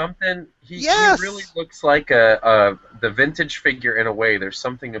there is something. He really looks like the vintage figure in a way. There's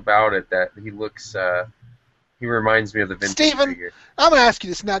something about it that he looks. He reminds me of the vintage Steven, figure. I'm gonna ask you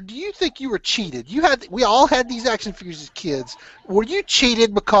this now. Do you think you were cheated? We all had these action figures as kids. Were you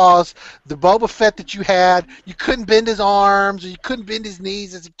cheated because the Boba Fett that you had, you couldn't bend his arms or you couldn't bend his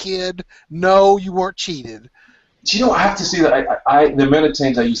knees as a kid? No, you weren't cheated. Do you know? I have to say that the amount of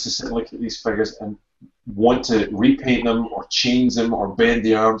times I used to sit and look at these figures and want to repaint them or change them or bend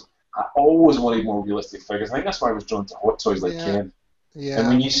the arms, I always wanted more realistic figures. I think that's why I was drawn to Hot Toys like Ken. Yeah. And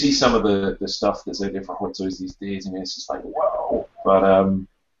when you see some of the stuff that's out there for Hot Toys these days, it's just like, wow. But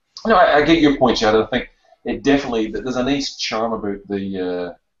I get your point, Chad. I think it definitely, there's a nice charm about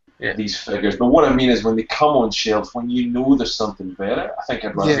the these figures. But what I mean is when they come on shelves, when you know there's something better, I think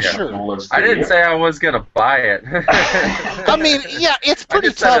I'd rather get $100. I didn't say I was going to buy it. I mean, yeah, it's pretty I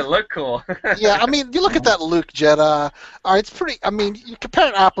just tough. said it looked cool. Yeah, I mean, you look at that Luke Jedi. It's pretty. I mean, you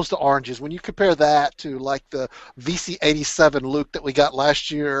compare apples to oranges. When you compare that to like the VC87 Luke that we got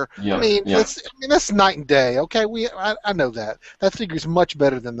last year, I mean, that's night and day. Okay, I know that figure's much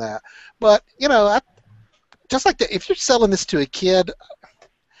better than that. But you know, just like that, if you're selling this to a kid,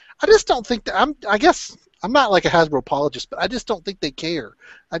 I just don't think that I guess I'm not like a Hasbro apologist, but I just don't think they care.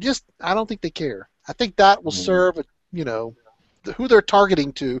 I don't think they care. I think that will serve, you know, who they're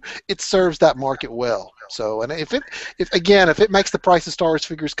targeting to. It serves that market well. So, and if it makes the price of Star Wars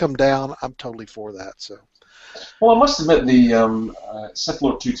figures come down, I'm totally for that. So. Well, I must admit the Sith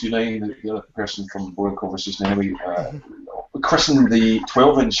Lord 229, the other person from Boring Conversation anyway, christened the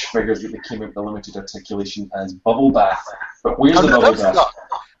 12-inch figures that they came out with the limited articulation as Bubble Bath. But where's the Bubble Bath?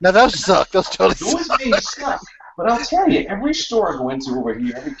 Now those suck. Those totally suck. Those may suck. But I'll tell you, every store I go into over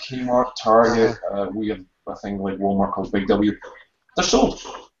here, every Kmart, Target, we have a thing like Walmart called Big W, they're sold.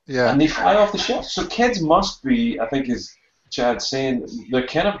 Yeah. And they fly off the shelf. So kids must be, I think as Chad's saying, they're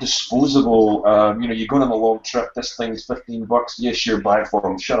kind of disposable. You know, you're going on a long trip, this thing's $15. Yeah, sure, buy it for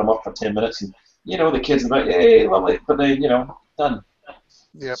them. Shut them up for 10 minutes. And, you know, the kids are like, hey, lovely. But then, you know, done.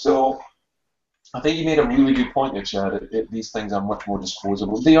 Yep. So I think you made a really good point there, Chad. These things are much more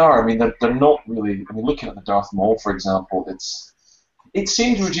disposable. They are. I mean, they're not really. I mean, looking at the Darth Maul, for example, it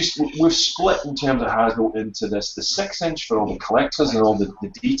seems we've split in terms of Hasbro into the 6-inch for all the collectors and all the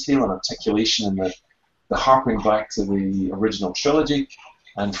detail and articulation and the harping back to the original trilogy.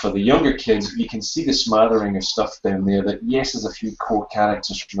 And for the younger kids, you can see the smattering of stuff down there. That yes, there's a few core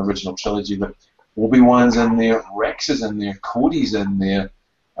characters from the original trilogy, but Obi-Wan's in there, Rex is in there, Cody's in there.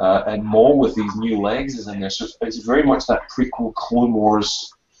 And Maul with these new legs is in there, so it's very much that prequel Clone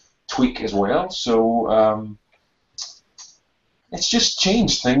Wars tweak as well. So it's just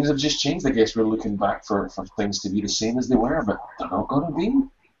changed. Things have just changed. I guess we're looking back for things to be the same as they were, but they're not going to be.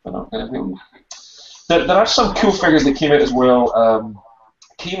 They're not going to be. There are some cool figures that came out as well.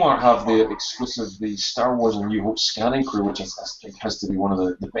 Kmart have the Star Wars and New Hope scanning crew, which I think has to be one of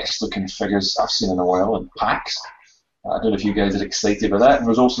the best looking figures I've seen in a while, in packs. I don't know if you guys are excited about that. And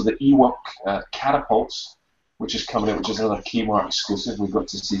there's also the Ewok catapults, which is coming out, which is another Kmart exclusive. We've got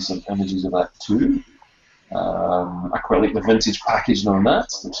to see some images of that too. I quite like the vintage packaging on that,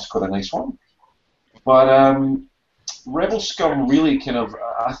 which is quite a nice one. But Rebel Scum really kind of,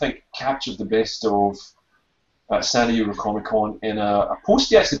 I think, captured the best of San Diego Comic-Con in a post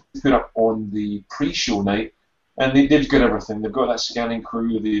they actually put up on the pre-show night. And they've got everything. They've got that scanning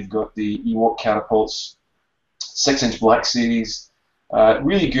crew, they've got the Ewok catapults, 6-inch Black Series,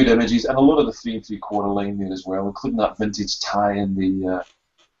 really good images, and a lot of the 3 3/4 line there as well, including that vintage tie in the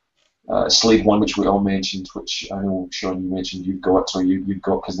Slave 1, which we all mentioned, which I know, Sean, you mentioned you've got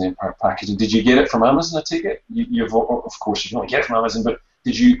because of the Empire packaging. Did you get it from Amazon, I take it? You've of course, you don't get it from Amazon, but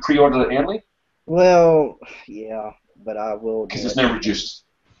did you pre-order it early? Well, yeah, but I will. Because it's now reduced.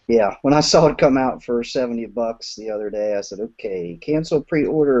 Yeah, when I saw it come out for $70 the other day, I said, okay, cancel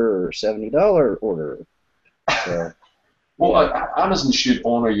pre-order, $70 order. So, well, Amazon should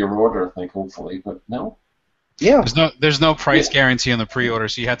honor your order, I think, hopefully, but no? Yeah. There's no price guarantee on the pre-order,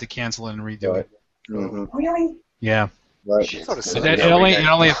 so you have to cancel it and redo it. Mm-hmm. Really? Yeah. Right. It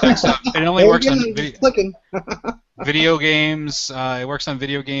only affects it only works on video games. It works on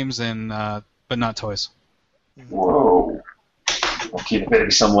video games and but not toys. Whoa. Okay, there better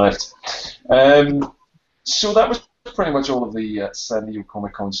be some left. So that was pretty much all of the San Diego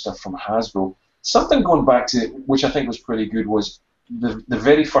Comic-Con stuff from Hasbro. Something going back to, which I think was pretty good, was the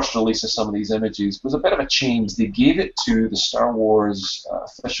very first release of some of these images was a bit of a change. They gave it to the Star Wars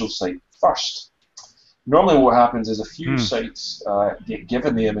official site first. Normally what happens is a few sites get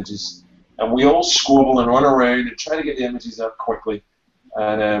given the images, and we all squabble and run around and try to get the images up quickly.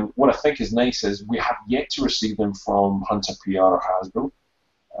 And what I think is nice is we have yet to receive them from Hunter PR or Hasbro.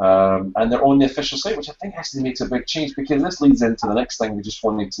 And they're on the official site, which I think actually makes a big change, because this leads into the next thing we just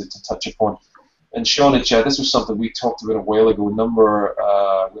wanted to touch upon. And Sean and Chad, this was something we talked about a while ago. Where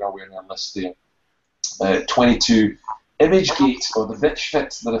are we on our list there? 22. ImageGate, or the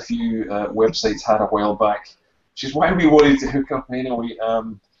VitchFit that a few websites had a while back, which is why we wanted to hook up anyway.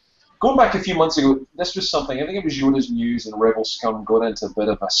 Going back a few months ago, this was something, I think it was Yoda's News and Rebel Scum got into a bit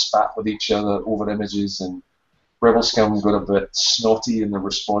of a spat with each other over images, and Rebel Scum got a bit snotty in their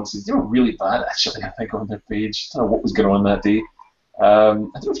responses. They were really bad, actually, I think, on their page. I don't know what was going on that day. I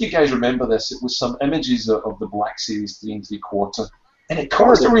don't know if you guys remember this. It was some images of the Black Series 3 3/4, and it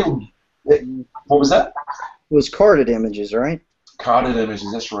caused a real... What was that? It was carded images, right? carded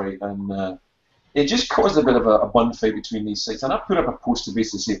images. That's right, and it just caused a bit of a bun fight between these sites. And I put up a post to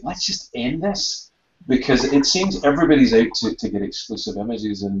basically say, let's just end this, because it seems everybody's out to get exclusive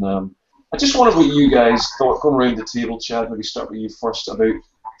images. And I just wondered what you guys thought, going around the table, Chad, maybe start with you first, about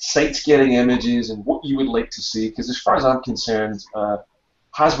sites getting images and what you would like to see. Because as far as I'm concerned,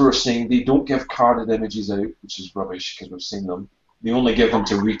 Hasbro are saying they don't give carded images out, which is rubbish because we've seen them. They only give them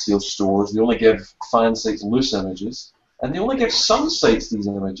to retail stores. They only give fan sites loose images. And they only give some sites these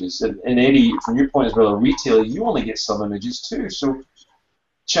images. And Eddie, from your point as well, a retailer, you only get some images too. So,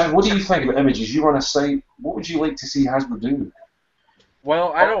 Chad, what do you think about images? You run a site. What would you like to see Hasbro do?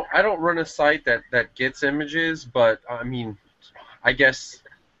 Well, I don't run a site that gets images, but I mean, I guess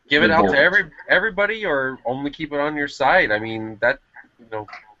give it out to everybody, or only keep it on your site. I mean, that,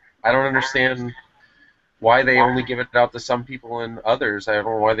 I don't understand why they only give it out to some people and others. I don't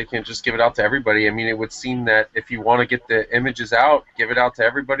know why they can't just give it out to everybody. I mean, it would seem that if you want to get the images out, give it out to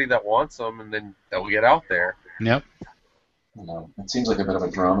everybody that wants them, and then they'll get out there. Yep. It seems like a bit of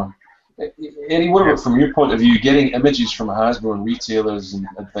a drama. Eddie, what about from your point of view, getting images from Hasbro and retailers and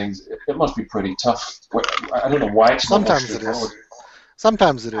things? It must be pretty tough. I don't know why it's sometimes it is.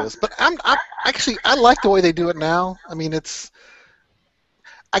 Sometimes it is, but I like the way they do it now. I mean,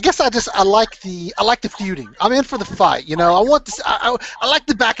 I guess I like the feuding. I'm in for the fight, I want this. I like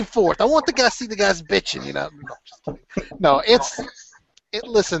the back and forth. I want the guys see the guys bitching, No,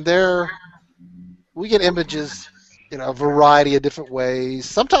 listen, we get images, a variety of different ways.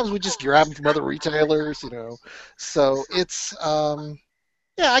 Sometimes we just grab them from other retailers, So it's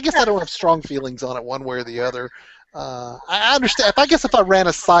I guess I don't have strong feelings on it one way or the other. I understand. I guess if I ran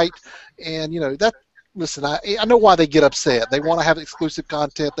a site and that. Listen, I know why they get upset. They want to have exclusive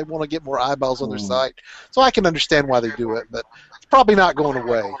content. They want to get more eyeballs on their site. So I can understand why they do it, but it's probably not going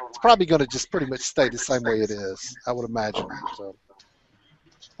away. It's probably going to just pretty much stay the same way it is, I would imagine. So.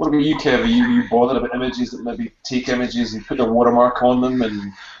 What about you, Kev? Are you bothered about images that maybe take images and put a watermark on them?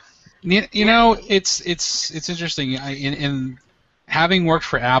 And it's interesting. In having worked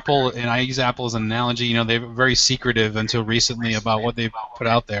for Apple, and I use Apple as an analogy, they're very secretive until recently about what they put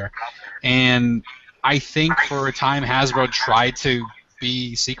out there. And I think for a time Hasbro tried to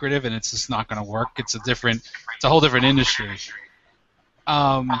be secretive, and it's just not going to work. It's a whole different industry.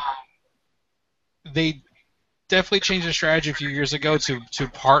 They definitely changed their strategy a few years ago to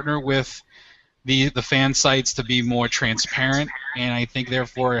partner with the fan sites to be more transparent, and I think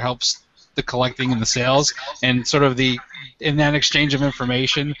therefore it helps the collecting and the sales, and sort of in that exchange of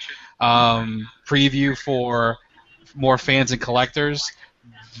information, preview for more fans and collectors.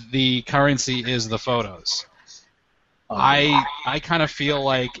 The currency is the photos. I kind of feel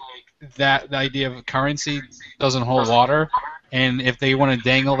like that the idea of currency doesn't hold water, and if they want to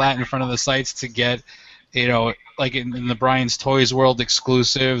dangle that in front of the sites to get, like in the Brian's Toys World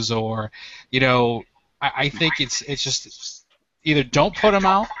exclusives, or, I think it's just either don't put them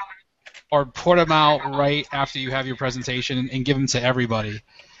out, or put them out right after you have your presentation and give them to everybody,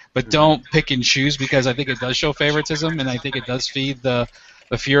 but don't pick and choose, because I think it does show favoritism, and I think it does feed the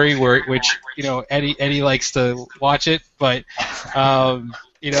Fury, which Eddie likes to watch it, but in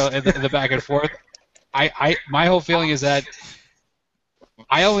the back and forth. My whole feeling is that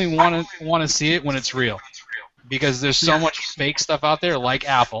I only want to see it when it's real, because there's so much fake stuff out there, like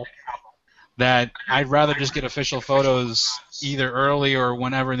Apple, that I'd rather just get official photos either early or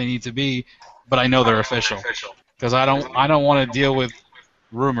whenever they need to be, but I know they're official, because I don't want to deal with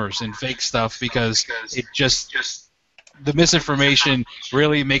rumors and fake stuff, because it just the misinformation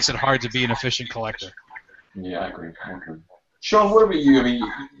really makes it hard to be an efficient collector. Yeah, I agree. Sean, what about you? I mean,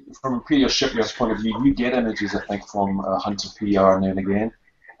 from Imperial Shipyard's point of view, you get images, I think, from Hunter PR now and again.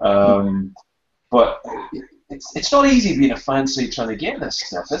 But it's not easy being a fan site trying to get this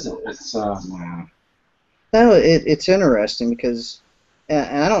stuff, is it? No, it's interesting because,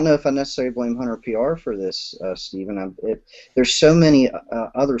 and I don't know if I necessarily blame Hunter PR for this, Stephen. There's so many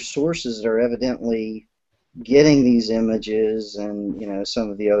other sources that are evidently getting these images, and some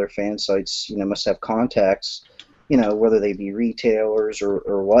of the other fan sites must have contacts, whether they be retailers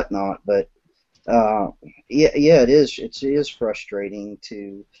or whatnot. But it is frustrating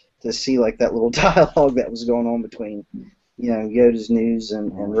to see like that little dialogue that was going on between Yoda's News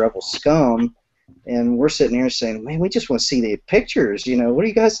and Rebel Scum, and we're sitting here saying, man, we just want to see the pictures. What are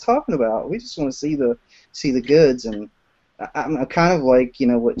you guys talking about? We just want to see the goods. And I'm kind of like,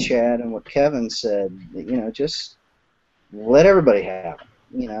 what Chad and what Kevin said, just let everybody have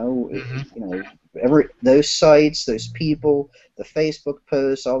it. Those sites, those people, the Facebook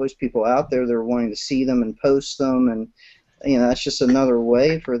posts, all those people out there that are wanting to see them and post them, and that's just another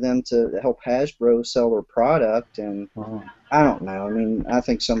way for them to help Hasbro sell their product. And I don't know. I mean, I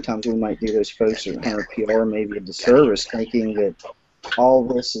think sometimes we might do those folks at Hunter PR maybe a disservice, thinking that all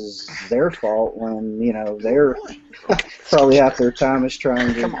this is their fault when they're probably half their time is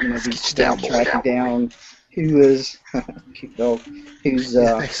trying to be tracking down who is cute dog, who's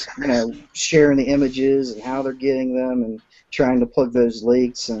sharing the images and how they're getting them and trying to plug those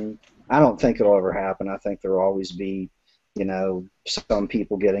leaks. And I don't think it'll ever happen. I think there'll always be some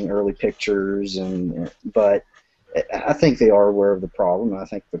people getting early pictures, but I think they are aware of the problem, and I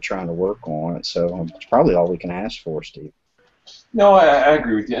think they're trying to work on it. So it's probably all we can ask for, Steve. No, I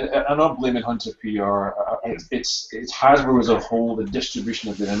agree with you. I'm not blaming Hunter PR. It's Hasbro as a whole. The distribution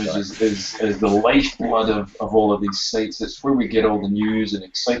of the images is the lifeblood of all of these sites. It's where we get all the news and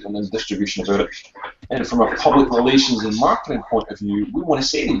excitement and distribution about it. And from a public relations and marketing point of view, we want to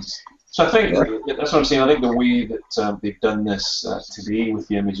see these. So I think that's what I'm saying. I think the way that they've done this today with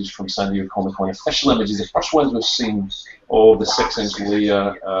the images from San Diego Comic-Con, official images, the first ones we've seen, all the 6-inch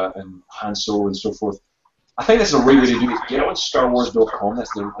Leia and Han Solo and so forth. I think that's the right way to do it. Get on StarWars.com.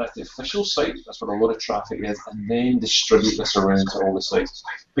 That's the official site. That's where a lot of traffic is, and then distribute this around to all the sites.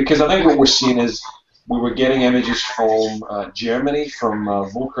 Because I think what we're seeing is we were getting images from Germany, from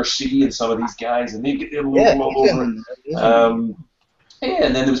Volker City, and some of these guys, and they get their logo all over it.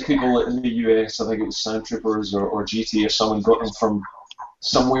 And then there was people in the US, I think it was Sound Troopers or GT or someone got them from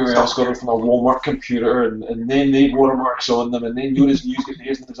somewhere else, got them from a Walmart computer, and then they had watermarks on them, and then Jonas News got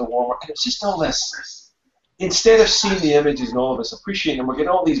theirs and there's a watermark. And it's just all this. Instead of seeing the images and all of us appreciating them, we're getting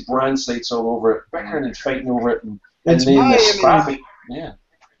all these brand sites all over it, bickering and fighting over it, and then this traffic. Yeah.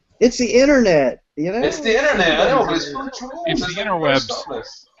 It's the internet, It's the internet, I know, but it's trolls. It's the interwebs.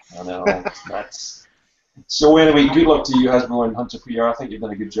 I know, that's... So anyway, good luck to you, Hasbro and Hunter PR. I think you've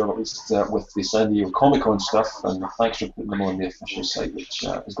done a good job, at least with the San Diego Comic-Con stuff, and thanks for putting them on the official site, which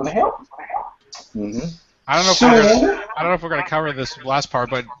is going to help. Mm-hmm. I don't know if we're going to cover this last part,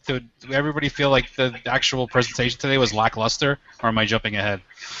 but did everybody feel like the actual presentation today was lackluster, or am I jumping ahead?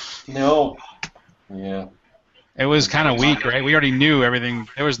 No. Yeah. It was kind of weak, right? We already knew everything.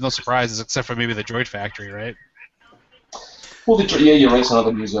 There was no surprises except for maybe the Droid Factory, right? Well, you're right. It's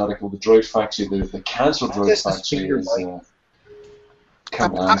another news article. The Droid Factory, the cancelled Droid Factory is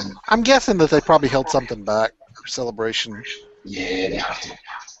coming on. I'm guessing that they probably held something back for Celebration. Yeah, they have to.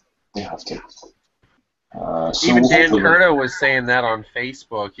 They have to. Even Dan Curto was saying that on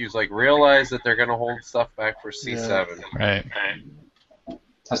Facebook. He was like, realize that they're going to hold stuff back for C7. Yeah. Right.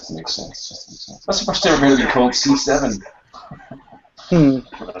 Has to make sense. That's the first time I've heard it called C7.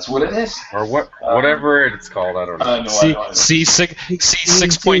 That's what it is. Or whatever it's called, I don't know.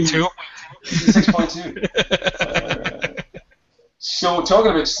 C6.2? C6.2. So,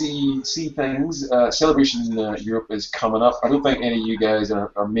 talking about C things, Celebration Europe is coming up. I don't think any of you guys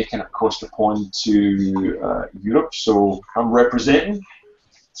are making it across the pond to Europe, so I'm representing.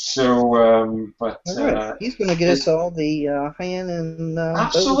 So, but... he's going to get us all the Han and...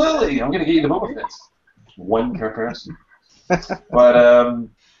 absolutely! I'm going to get you the Boba Fett. One per person. But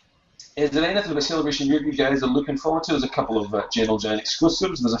is there anything about Celebration Europe you guys are looking forward to? There's a couple of General Giant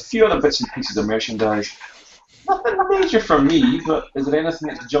exclusives. There's a few other bits and pieces of merchandise. Nothing major from me, but is there anything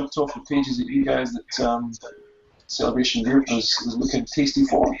that's jumped off the pages at you guys that Celebration Europe is looking tasty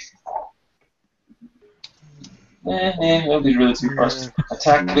for? Nobody's really too fussed.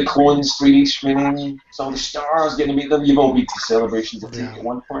 Attack of the Clones 3D screening, some of the stars, getting to meet them. You've all been to Celebrations, I think, at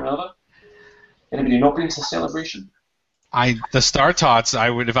one point or another. Anybody not been to Celebration? The Star Tots, I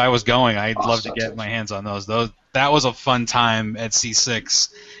would, if I was going, I'd love to get my hands on those. That was a fun time at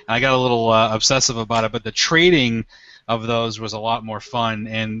C6, and I got a little obsessive about it. But the trading of those was a lot more fun,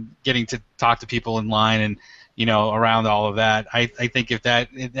 and getting to talk to people in line and around all of that. I think if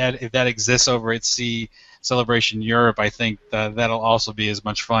that exists over at Celebration Europe, I think that'll also be as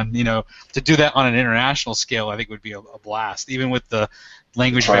much fun. To do that on an international scale, I think would be a blast, even with the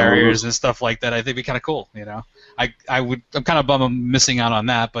language barriers and stuff like that. I think it'd be kind of cool. I'm kind of bummed I'm missing out on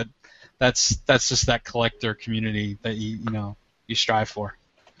that, but that's just that collector community that you strive for.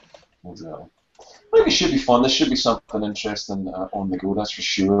 Exactly. I think it should be fun. This should be something interesting on the go, that's for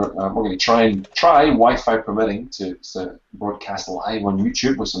sure. We're going to try Wi-Fi permitting to broadcast live on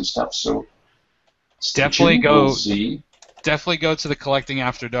YouTube with some stuff. So definitely go to the Collecting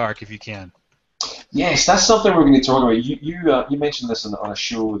After Dark if you can. Yes, that's something we're going to talk about. You mentioned this on a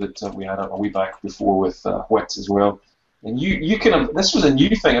show that we had a way back before with Whit as well. And you this was a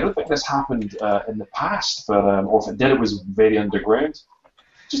new thing. I don't think this happened in the past, but or if it did, it was very underground.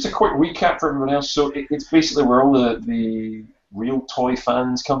 Just a quick recap for everyone else. So it's basically where all the real toy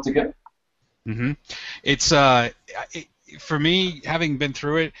fans come together. Mm-hmm. It's for me, having been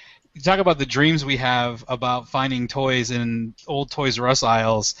through it, you talk about the dreams we have about finding toys in old Toys R Us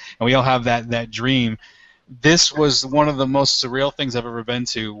aisles, and we all have that dream. This was one of the most surreal things I've ever been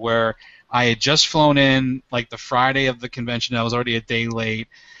to, where I had just flown in like the Friday of the convention. I was already a day late.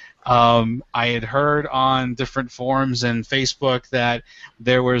 I had heard on different forums and Facebook that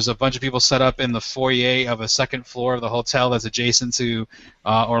there was a bunch of people set up in the foyer of a second floor of the hotel that's adjacent to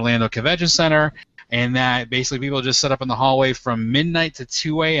Orlando Convention Center, and that basically people just set up in the hallway from midnight to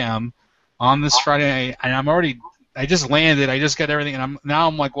 2 a.m. on this Friday night, and I just landed, I just got everything, and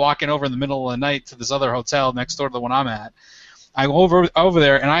I'm like walking over in the middle of the night to this other hotel next door to the one I'm at. I go over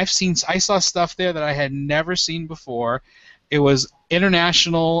there, and I saw stuff there that I had never seen before. It was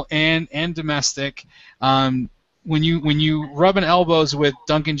international and domestic. When you rubbing elbows with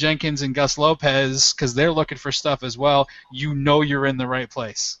Duncan Jenkins and Gus Lopez, because they're looking for stuff as well, you know you're in the right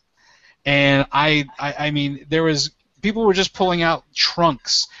place. And I mean, people were just pulling out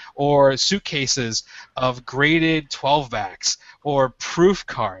trunks or suitcases of graded 12-backs or proof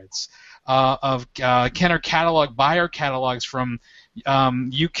cards of Kenner catalog, buyer catalogs from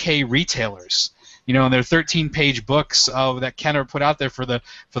UK retailers. You know, and they're 13-page books that Kenner put out there for the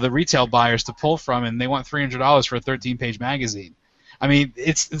retail buyers to pull from, and they want $300 for a 13-page magazine. I mean,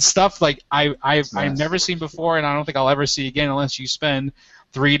 it's stuff like I've never seen before, and I don't think I'll ever see again unless you spend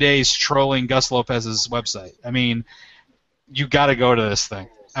 3 days trolling Gus Lopez's website. I mean, you got to go to this thing.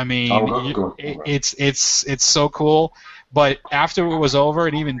 I mean, it's so cool. But after it was over,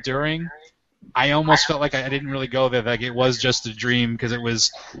 and even during, I almost felt like I didn't really go there. Like it was just a dream because it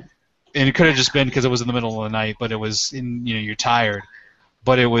was. And it could have just been because it was in the middle of the night, but it was you're tired.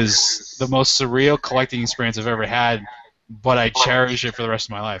 But it was the most surreal collecting experience I've ever had, but I cherish it for the rest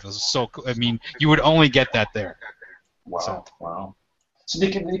of my life. It was so cool. I mean, you would only get that there. Wow, wow. So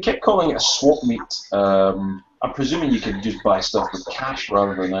they kept calling it a swap meet. I'm presuming you could just buy stuff with cash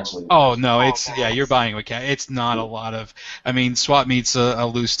rather than actually... Oh, no, you're buying with cash. It's not a lot of... I mean, swap meet's a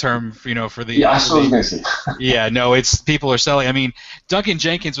loose term, for the... Yeah, that's what I was going to say. Yeah, no, people are selling... I mean, Duncan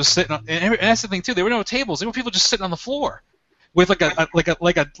Jenkins was sitting on... And that's the thing, too. There were no tables. There were people just sitting on the floor with like a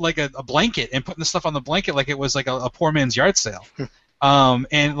blanket and putting the stuff on the blanket like it was like a poor man's yard sale.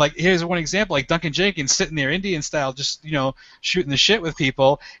 And like here's one example, like Duncan Jenkins sitting there Indian style, just shooting the shit with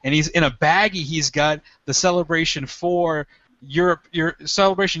people, and he's in a baggie. He's got the Celebration 4 Europe,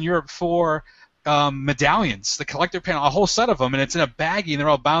 Celebration Europe 4 medallions, the collector panel, a whole set of them, and it's in a baggie, and they're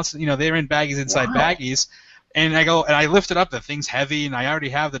all bouncing. They're in baggies inside baggies. And I lift it up. The thing's heavy, and I already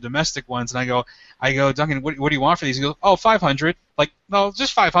have the domestic ones. And I go, Duncan, what do you want for these? He goes, oh, 500. Like, no,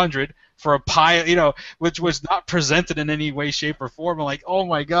 just 500 for a pile, which was not presented in any way, shape, or form. I'm like, oh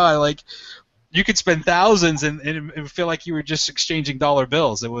my god, like you could spend thousands and feel like you were just exchanging dollar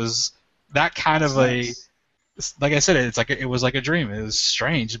bills. It was that kind of like I said, it was like a dream. It was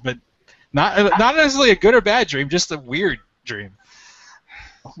strange, but not necessarily a good or bad dream, just a weird dream.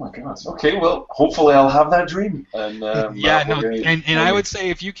 Oh my God. Okay, well, hopefully I'll have that dream. And I would say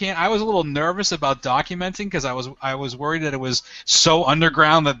if you can't, I was a little nervous about documenting because I was worried that it was so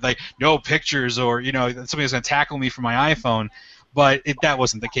underground that like no pictures or somebody was going to tackle me for my iPhone, but that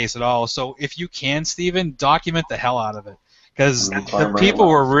wasn't the case at all. So if you can, Steven, document the hell out of it because the people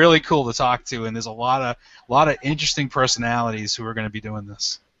were really cool to talk to, and there's a lot of interesting personalities who are going to be doing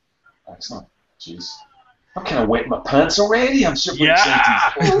this. Excellent. Jeez. I'm kind of wetting my pants already. I'm super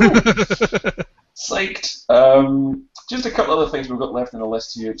excited. Psyched. Just a couple other things we've got left in the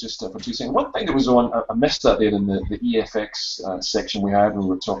list here, just for 2 seconds. One thing that was on, I missed that there in the EFX section we had when we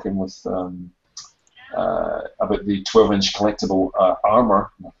were talking with about the 12-inch collectible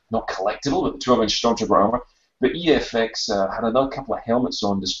armor. Not collectible, but the 12-inch Stormtrooper armor. The EFX had another couple of helmets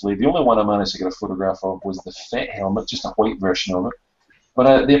on display. The only one I managed to get a photograph of was the Fett helmet, just a white version of it.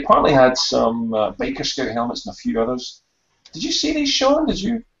 But they apparently had some Biker Scout helmets and a few others. Did you see these, Sean? Did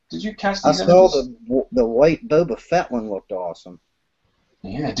you cast these? I saw the white Boba Fett one looked awesome.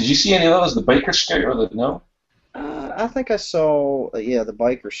 Yeah. Did you see any of those? The Biker Scout or no? I think I saw the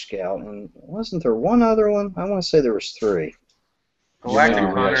Biker Scout, and wasn't there one other one? I want to say there was 3. Galactic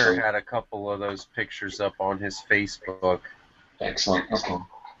Hunter had a couple of those pictures up on his Facebook. Excellent. Okay.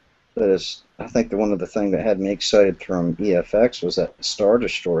 But I think one of the things that had me excited from EFX was that Star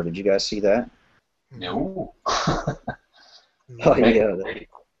Destroyer. Did you guys see that? No. Oh yeah. Let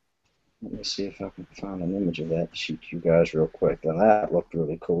me see if I can find an image of that to shoot you guys real quick. And that looked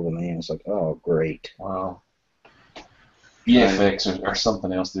really cool to me. It's like, oh, great. Wow. EFX are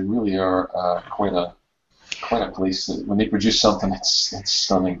something else. They really are quite a place. When they produce something, it's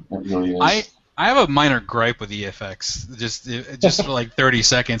stunning. It really is. I have a minor gripe with EFX, just for like 30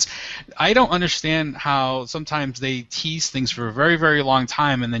 seconds. I don't understand how sometimes they tease things for a very, very long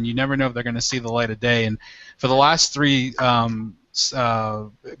time, and then you never know if they're going to see the light of day. And for the last three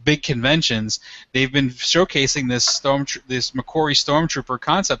big conventions, they've been showcasing this Macquarie Stormtrooper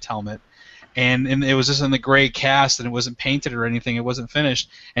concept helmet, and it was just in the gray cast, and it wasn't painted or anything. It wasn't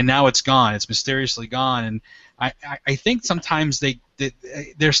finished, and now it's gone. It's mysteriously gone, and I think sometimes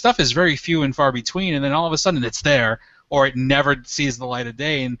their stuff is very few and far between, and then all of a sudden it's there, or it never sees the light of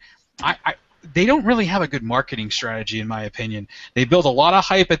day. And they don't really have a good marketing strategy, in my opinion. They build a lot of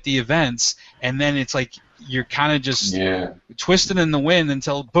hype at the events, and then it's like you're kind of just twisted in the wind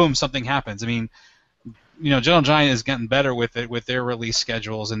until boom, something happens. I mean, General Giant has gotten better with it, with their release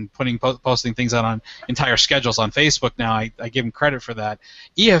schedules and posting things out on entire schedules on Facebook now. I give them credit for that.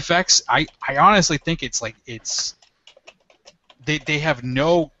 EFX, I honestly think they have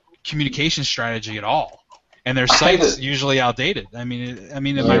no communication strategy at all, and their site's usually outdated. I mean, am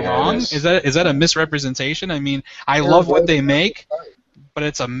I wrong? Is that a misrepresentation? I mean, I love what they make, but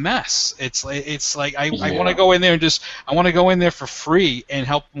it's a mess. It's like I want to go in there and I want to go in there for free and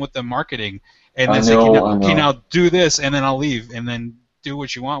help them with the marketing. And then say, okay, now do this, and then I'll leave, and then do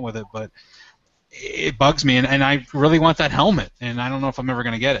what you want with it. But it bugs me, and I really want that helmet, and I don't know if I'm ever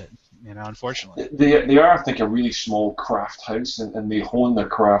going to get it, unfortunately. They are, I think, a really small craft house, and they hone their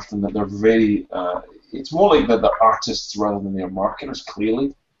craft, and that they're very. It's more like they're artists rather than they're marketers,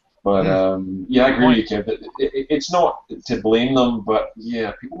 clearly. But I agree with you, Kev. It's not to blame them, but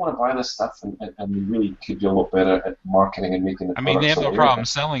people want to buy this stuff, and they really could do a lot better at marketing and making it. I mean, they have no problem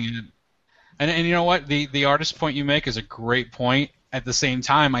selling it. And you know what? The artist point you make is a great point. At the same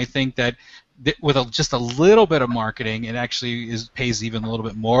time, I think that with just a little bit of marketing, it actually pays even a little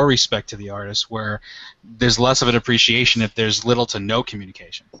bit more respect to the artist, where there's less of an appreciation if there's little to no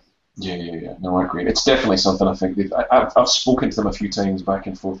communication. Yeah. No, I agree. It's definitely something I think I've spoken to them a few times back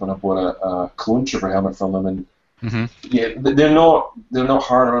and forth when I bought a Clone Trooper helmet from them, and they're not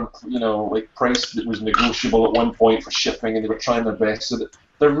hard on like price that was negotiable at one point for shipping, and they were trying their best. So that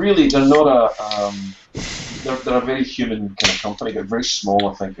they're not they're a very human kind of company, but very small,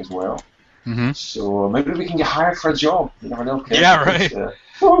 I think, as well. Mm-hmm. So maybe we can get hired for a job. You never know. Kid. Yeah, right.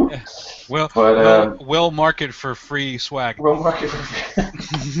 We'll market for free swag. We'll market for free.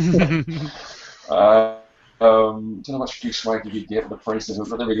 Don't know how much free swag you could get, the prices,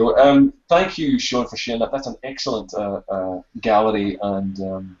 but there we go. Thank you, Sean, for sharing that. That's an excellent gallery,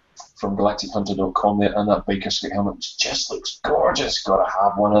 and from GalacticHunter.com there, and that Baker Street helmet, which just looks gorgeous. Gotta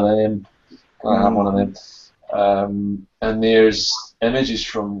have one of them. And there's images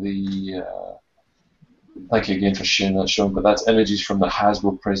from the. Thank you again for sharing that, Sean. But that's images from the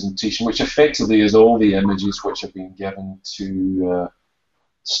Hasbro presentation, which effectively is all the images which have been given to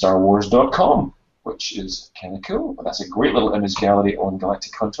StarWars.com, which is kind of cool. But that's a great little image gallery on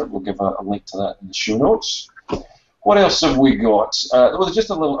Galactic Hunter. We'll give a link to that in the show notes. What else have we got? Well, there's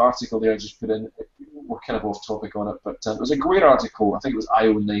just a little article there I just put in. We're kind of off topic on it, but it was a great article. I think it was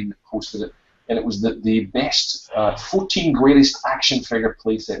IO9 that posted it, and it was the best 14 greatest action figure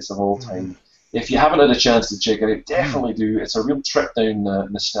playsets of all time. If you haven't had a chance to check it out, definitely do. It's a real trip down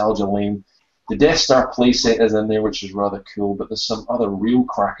nostalgia lane. The Death Star playset is in there, which is rather cool, but there's some other real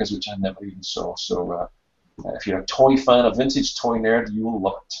crackers which I never even saw. So if you're a toy fan, a vintage toy nerd, you will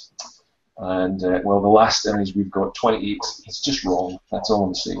love it. And, the last image we've got, 28, it's just wrong. That's all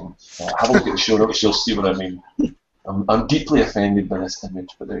I'm saying. Have a look at the show notes, you'll see what I mean. I'm deeply offended by this image,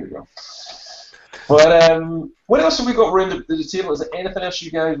 but there you go. But what else have we got around the table? Is there anything else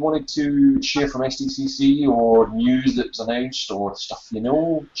you guys wanted to share from SDCC, or news that was announced, or stuff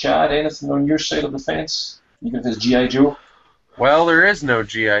Chad, anything on your side of the fence, even if it's G.I. Joe? Well, there is no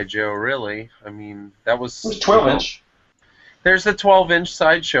G.I. Joe, really. I mean, that was... It was 12-inch. There's the 12-inch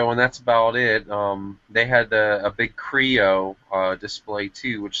sideshow, and that's about it. They had a big Creo display,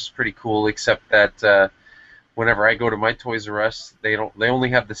 too, which is pretty cool, except that... whenever I go to my Toys R Us, they only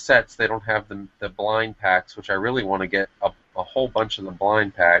have the sets. They don't have the blind packs, which I really want to get a whole bunch of the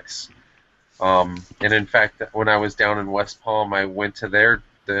blind packs. And in fact, when I was down in West Palm, I went to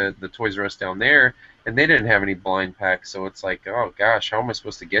the Toys R Us down there, and they didn't have any blind packs. So it's like, oh gosh, how am I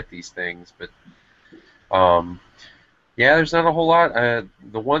supposed to get these things? But there's not a whole lot.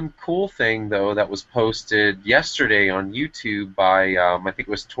 The one cool thing though that was posted yesterday on YouTube by I think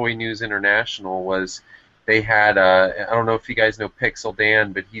it was Toy News International was. They had I don't know if you guys know Pixel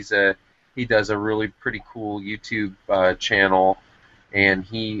Dan, but he does a really pretty cool YouTube channel, and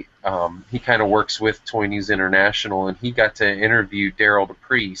he kind of works with Toy News International, and he got to interview Daryl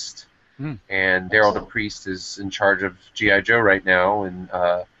DePriest, and Daryl DePriest is in charge of G.I. Joe right now, and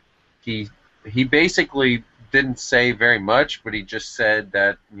he he basically didn't say very much, but he just said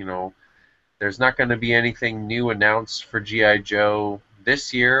that, there's not going to be anything new announced for G.I. Joe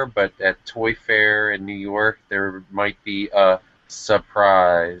this year, but at Toy Fair in New York there might be a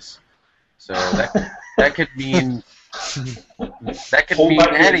surprise. So that could mean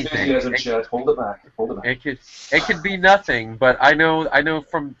anything. Hold it back. It could be nothing, but I know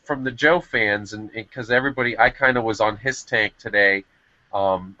from the Joe fans, and because everybody, I kind of was on His Tank today,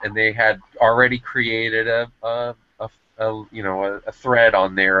 and they had already created a thread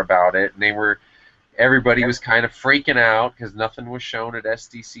on there about it, and everybody was kind of freaking out because nothing was shown at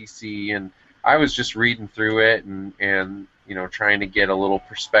SDCC, and I was just reading through it and trying to get a little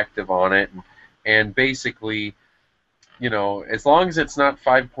perspective on it, and basically, as long as it's not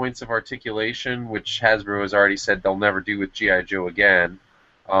 5 points of articulation, which Hasbro has already said they'll never do with G.I. Joe again,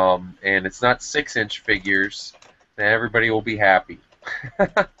 and it's not 6-inch figures, then everybody will be happy.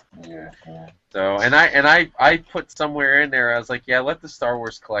 Yeah. So, and I put somewhere in there, I was like, yeah, let the Star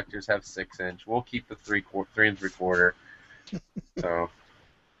Wars collectors have 6-inch. We'll keep the 3 3/4. So.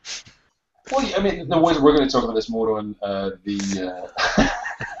 Well, I mean, we're going to talk about this more on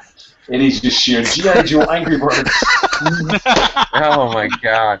Eddie's just shared G.I. Joe Angry Birds. Oh my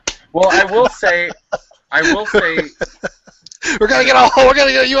God. Well, I will say. We're gonna get a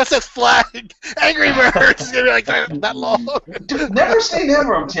USS Flag. Angry Birds is gonna be like that long. Dude, never say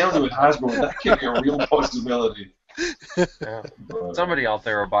never. I'm telling you, with Hasbro, that could be a real possibility. Yeah. Somebody out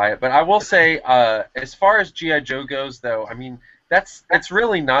there will buy it, but I will say, as far as G.I. Joe goes, though, I mean, it's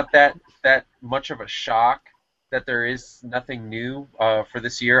really not that much of a shock that there is nothing new for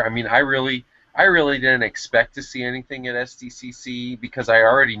this year. I mean, I really didn't expect to see anything at SDCC because I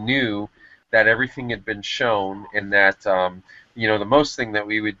already knew that everything had been shown, and that the most thing that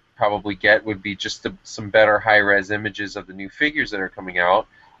we would probably get would be just some better high-res images of the new figures that are coming out.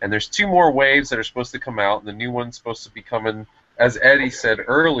 And there's 2 more waves that are supposed to come out, and the new one's supposed to be coming, as Eddie said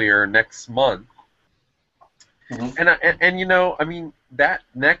earlier, next month. Mm-hmm. And I mean, that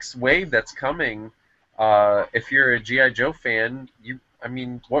next wave that's coming, if you're a G.I. Joe fan,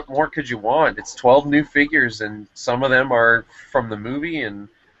 what more could you want? It's 12 new figures, and some of them are from the movie, and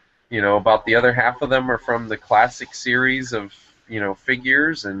about the other half of them are from the classic series of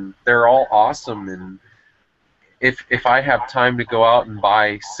figures, and they're all awesome. And if I have time to go out and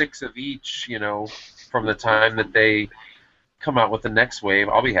buy 6 of each, from the time that they come out with the next wave,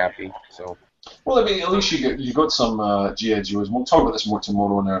 I'll be happy. So. Well, I mean, at least you got some G.I. Joes. We'll talk about this more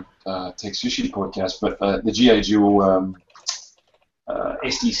tomorrow on our Texushi podcast. But the G.I. Joe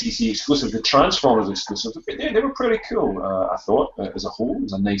SDCC exclusive, the Transformers exclusive, they were pretty cool. I thought as a whole, it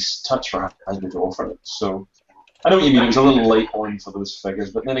was a nice touch for Hasbro to offer it. So I know what you mean. It was a little late on for those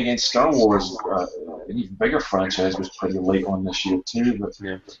figures, but then again, Star Wars, an even bigger franchise, was pretty late on this year too. But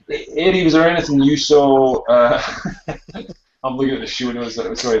yeah. Eddie, was there anything you saw? I'm looking at the show notes.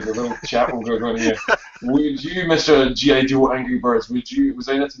 Sorry, the little chat will go on here. Would you, Mr. G.I. Joe Angry Birds, was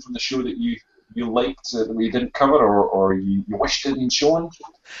there anything from the show that you liked that we didn't cover, or you wished it had shown?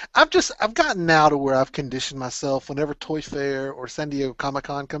 I've gotten now to where I've conditioned myself whenever Toy Fair or San Diego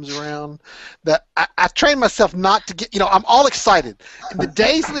Comic-Con comes around that I train myself not to get, I'm all excited. In the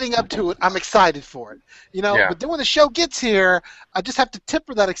days leading up to it, I'm excited for it. Yeah. But then when the show gets here, I just have to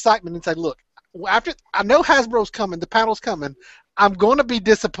temper that excitement and say, look, after I know Hasbro's coming, the panel's coming, I'm going to be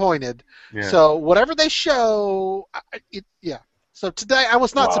disappointed. Yeah. So whatever they show, yeah. So today I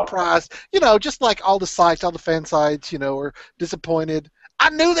was not surprised. Just like all the sites, all the fan sites, are disappointed. I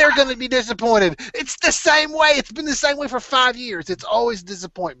knew they were going to be disappointed. It's the same way. It's been the same way for 5 years. It's always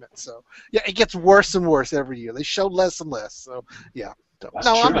disappointment. So yeah, it gets worse and worse every year. They show less and less. So yeah. That's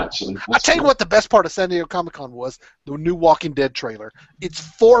true, actually. I tell you what, the best part of San Diego Comic-Con was the new Walking Dead trailer. It's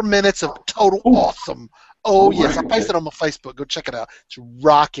 4 minutes of total awesome. Oh yes, I posted it on my Facebook. Go check it out. It's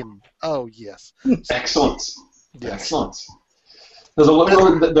rocking. Oh yes. Excellent. Yes. Excellent. There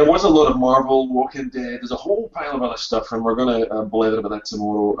was a lot of Marvel, Walking Dead. There's a whole pile of other stuff, and we're going to blather about that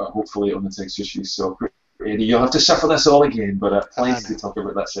tomorrow, hopefully on the text issues. So, Eddie, you'll have to suffer this all again, but plenty to talk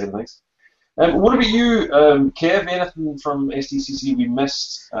about that side of things. What about you, Kev? Anything from SDCC we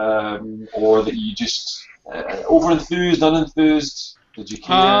missed, or that you just over-enthused, unenthused? Did you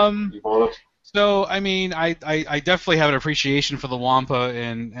care? You bothered? So, I mean, I definitely have an appreciation for the Wampa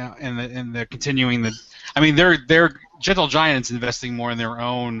and the continuing the. I mean, they're Gentle Giants investing more in their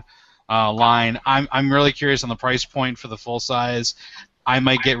own line. I'm really curious on the price point for the full size. I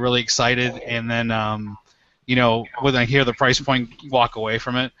might get really excited, and then when I hear the price point, walk away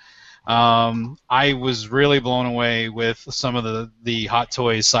from it. I was really blown away with some of the Hot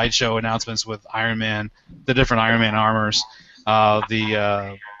Toys sideshow announcements with Iron Man, the different Iron Man armors,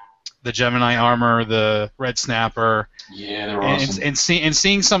 the the Gemini armor, the Red Snapper, Yeah, they're awesome. and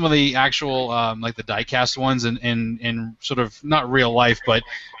seeing some of the actual like the diecast ones in sort of not real life, but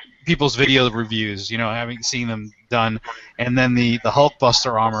people's video reviews. Having seen them done, and then the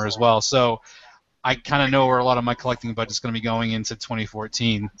Hulkbuster armor as well. So I kind of know where a lot of my collecting budget is going to be going into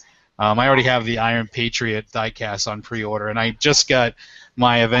 2014. I already have the Iron Patriot diecast on pre-order, and I just got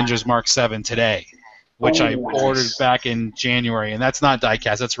my Avengers Mark 7 today, which I ordered back in January, and that's not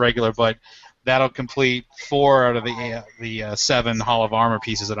diecast, that's regular, but that'll complete 4 out of the 7 Hall of Armor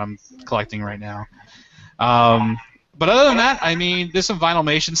pieces that I'm collecting right now. But other than that, I mean, there's some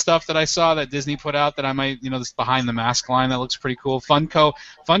Vinylmation stuff that I saw that Disney put out that I might, this Behind the Mask line that looks pretty cool.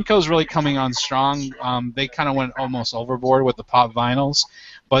 Funko's really coming on strong. They kind of went almost overboard with the pop vinyls,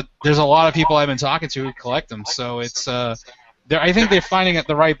 but there's a lot of people I've been talking to who collect them. So it's, I think they're finding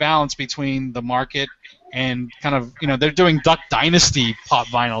the right balance between the market and kind of, they're doing Duck Dynasty pop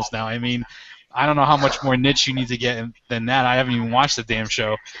vinyls now. I mean, I don't know how much more niche you need to get than that. I haven't even watched the damn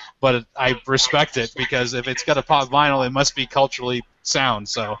show, but I respect it because if it's got a pop vinyl, it must be culturally sound.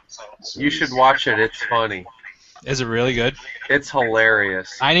 So you should watch it. It's funny. Is it really good? It's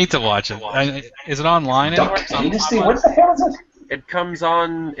hilarious. I need to watch it. Is it online? Duck Dynasty? What the hell is it? It comes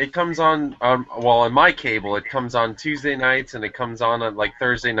on. Well, on my cable, it comes on Tuesday nights, and it comes on like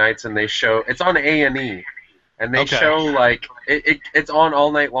Thursday nights, and they show. It's on A&E. And they show like it's on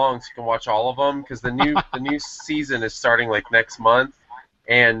all night long, so you can watch all of them because the new season is starting like next month.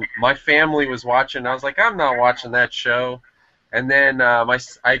 And my family was watching. I was like, I'm not watching that show. And then I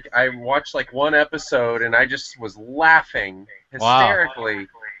watched like one episode, and I just was laughing hysterically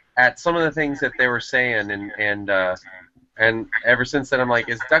at some of the things that they were saying. And ever since then, I'm like,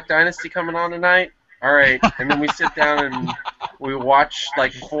 is Duck Dynasty coming on tonight? All right. And then we sit down and we watch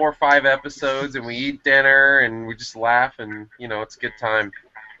like 4 or 5 episodes, and we eat dinner, and we just laugh, and it's a good time.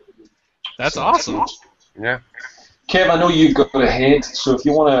 That's awesome. Yeah. Kev, I know you've got ahead, so if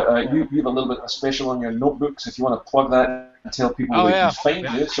you want to, you have a little bit of a special on your notebooks. If you want to plug that and tell people where they can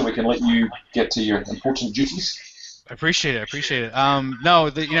find you, so we can let you get to your important duties. I appreciate it. No,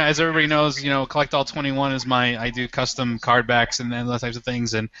 as everybody knows, Collect All 21 is I do custom card backs and those types of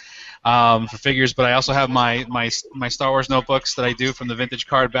things, and for figures. But I also have my Star Wars notebooks that I do from the vintage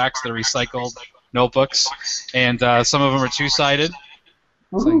card backs. They're recycled notebooks, and some of them are two-sided.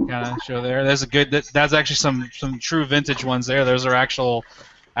 So I can kind of show there. There's that's actually some true vintage ones there. Those are actual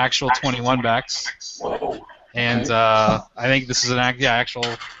 21 backs. Whoa. And I think this is an actual.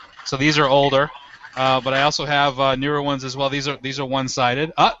 So these are older. But I also have newer ones as well. These are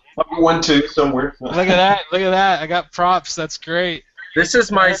one-sided. One, two, somewhere. Look at that! I got props. That's great. This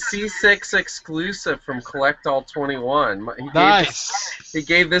is my C6 exclusive from Collect All 21. He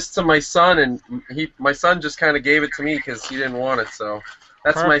gave this to my son, and my son just kind of gave it to me because he didn't want it. So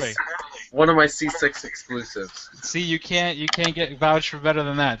that's perfect. One of my C6 exclusives. See, you can't get vouched for better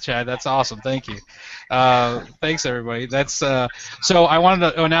than that, Chad. That's awesome. Thank you. Thanks, everybody. That's so I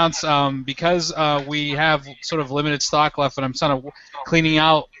wanted to announce because we have sort of limited stock left, and I'm sort of cleaning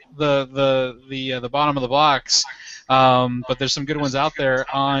out the bottom of the box. But there's some good ones out there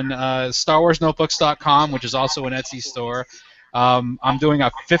on StarWarsNotebooks.com, which is also an Etsy store. I'm doing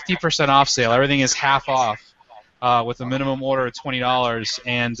a 50% off sale. Everything is half off with a minimum order of $20,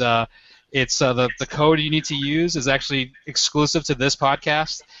 and it's the code you need to use is actually exclusive to this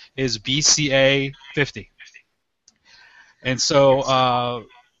podcast is BCA50. And so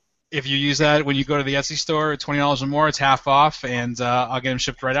if you use that when you go to the Etsy store, $20 or more, it's half off, and I'll get them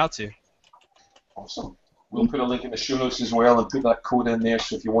shipped right out to you. Awesome. We'll put a link in the show notes as well and put that code in there,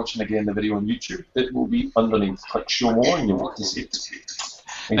 so if you're watching again the video on YouTube, it will be underneath. Click show more and you'll want to see it.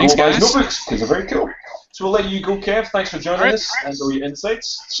 And thanks, go buy guys. Notebooks, because they're very cool. So we'll let you go, Kev. Thanks for joining us and all your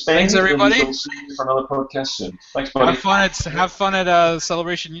insights. Thanks, everybody. We'll see you for another podcast soon. Thanks, buddy. Have fun at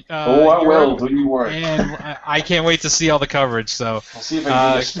Celebration. I will. Don't you worry. And I can't wait to see all the coverage. So I'll see if I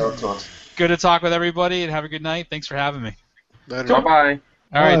can get a start on. Good to talk with everybody, and have a good night. Thanks for having me. Bye-bye.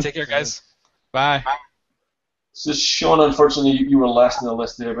 All right, take care, guys. Bye. So, Sean, unfortunately, you were last on the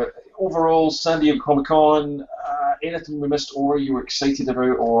list there, but overall, San Diego Comic-Con, anything we missed or you were excited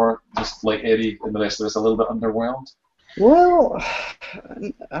about, or just like Eddie and the rest of us, a little bit underwhelmed? Well,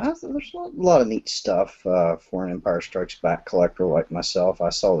 there's a lot of neat stuff for an Empire Strikes Back collector like myself. I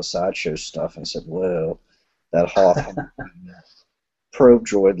saw the Sideshow stuff and said, whoa, that Hoth probe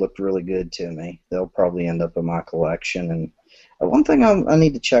droid looked really good to me. They'll probably end up in my collection. And one thing I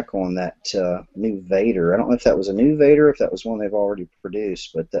need to check on, that new Vader. I don't know if that was a new Vader, if that was one they've already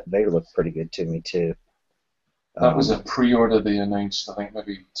produced, but that Vader looked pretty good to me, too. That was a pre-order they announced, I think,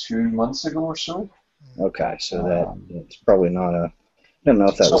 maybe 2 months ago or so. Okay, so that it's probably not don't know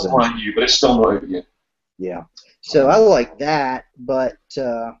if that It's was not brand new, but it's still not out yet. Yeah. So I like that, but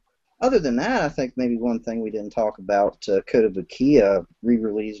other than that, I think maybe one thing we didn't talk about, Kotobukiya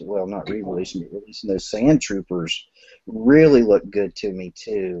re-release, well, not re-releasing, but releasing those Sand Troopers really looked good to me,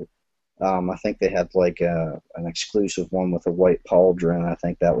 too. I think they had like an exclusive one with a white pauldron. I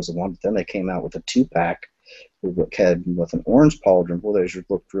think that was the one. But then they came out with a 2-pack with an orange pauldron. Well, those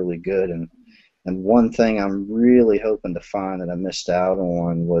looked really good. And one thing I'm really hoping to find that I missed out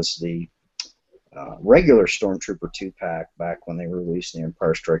on was the regular Stormtrooper 2-pack back when they released The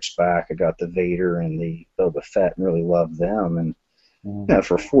Empire Strikes Back. I got the Vader and the Boba Fett and really loved them. And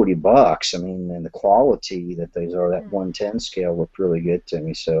for $40, I mean, and the quality that those are, that 110 scale looked really good to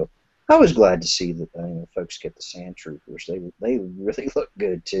me. So I was glad to see that folks get the Sand Troopers. They really look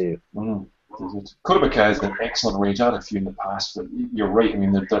good too. Kotobukiya has an excellent range. I had a few in the past, but you're right. I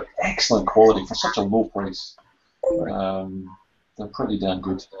mean, they're excellent quality for such a low price. They're pretty damn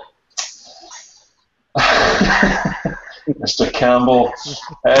good. Mr. Campbell,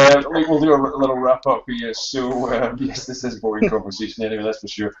 we'll do a little wrap up here. So yes, this is boring conversation anyway, that's for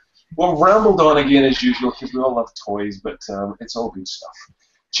sure. We've rambled on again as usual because we all love toys, but it's all good stuff.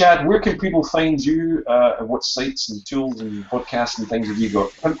 Chad, where can people find you? And what sites and tools and podcasts and things have you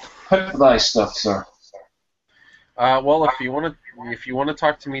got? Pimp thy stuff, sir. Well, if you want to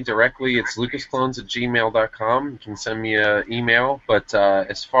talk to me directly, it's lucasclones@gmail.com. You can send me an email. But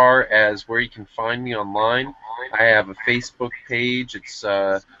as far as where you can find me online, I have a Facebook page. It's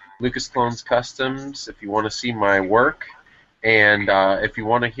Lucas Clones Customs. If you want to see my work, and if you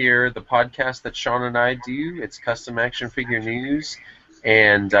want to hear the podcast that Sean and I do, it's Custom Action Figure News.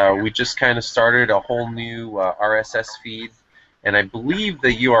 And we just kind of started a whole new RSS feed, and I believe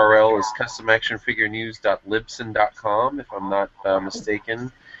the URL is customactionfigurenews.libsyn.com, if I'm not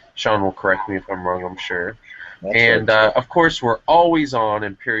mistaken. Sean will correct me if I'm wrong, I'm sure. That's right. Of course, we're always on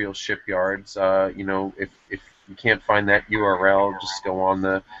Imperial Shipyards. If you can't find that URL, just go on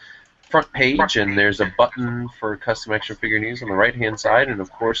the front page, and there's a button for Custom Action Figure News on the right-hand side. And,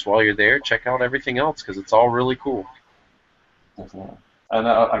 of course, while you're there, check out everything else, because it's all really cool. Definitely. And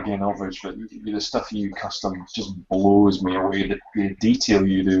again, I'll vouch for it. The stuff you custom just blows me away. The detail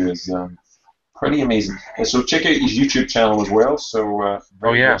you do is pretty amazing. So check out his YouTube channel as well. So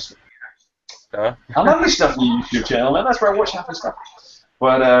Awesome. I love your stuff on your YouTube channel, man. That's where I watch half the stuff.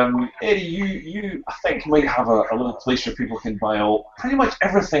 But Eddie, you I think might have a little place where people can buy pretty much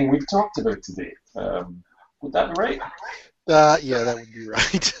everything we've talked about today. Would that be right? Yeah, that would be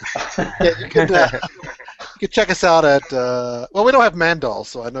right. Yeah, you can check us out at, well, we don't have Mandal,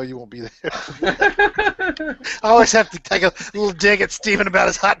 so I know you won't be there. I always have to take a little dig at Steven about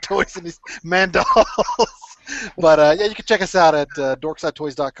his hot toys and his Mandals. But, yeah, you can check us out at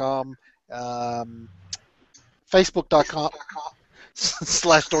dorksidetoys.com,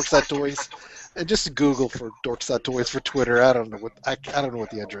 facebook.com/dorksidetoys, and just Google for Dorkside Toys for Twitter. I don't know what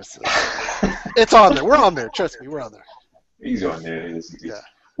the address is. It's on there. We're on there. Trust me, we're on there. He's on there, isn't he? Yeah.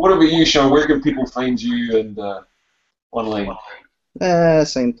 What about you, Sean? Where can people find you and online?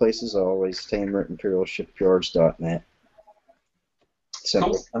 Same place as always, Tamer at ImperialShipyards.net.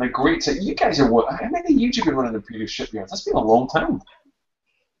 Simple. Cool. And a great tip. You guys are what? How many years have you been running Imperial Shipyards? That's been a long time.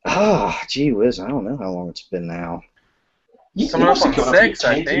 Gee whiz, I don't know how long it's been now. Coming up on 6,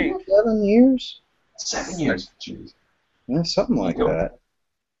 I think. 7 years? 7 years. Jeez. Yeah, something like that.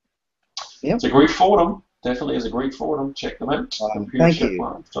 Yep. It's a great forum. Definitely is a great forum. Check them out. Thank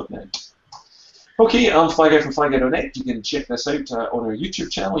you. Okay, I'm Flyguy from Flyguy.net. You can check this out on our YouTube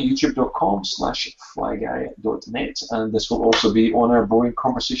channel, youtube.com/flyguy.net, and this will also be on our Boring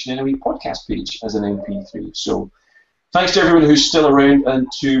Conversation Anyway podcast page as an MP3. So, thanks to everyone who's still around, and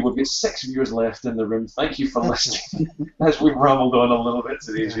we've got 6 viewers left in the room. Thank you for listening, as we've rambled on a little bit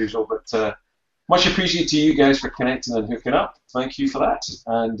today as usual, but much appreciated to you guys for connecting and hooking up. Thank you for that,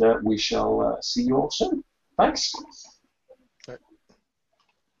 and we shall see you all soon. Thanks.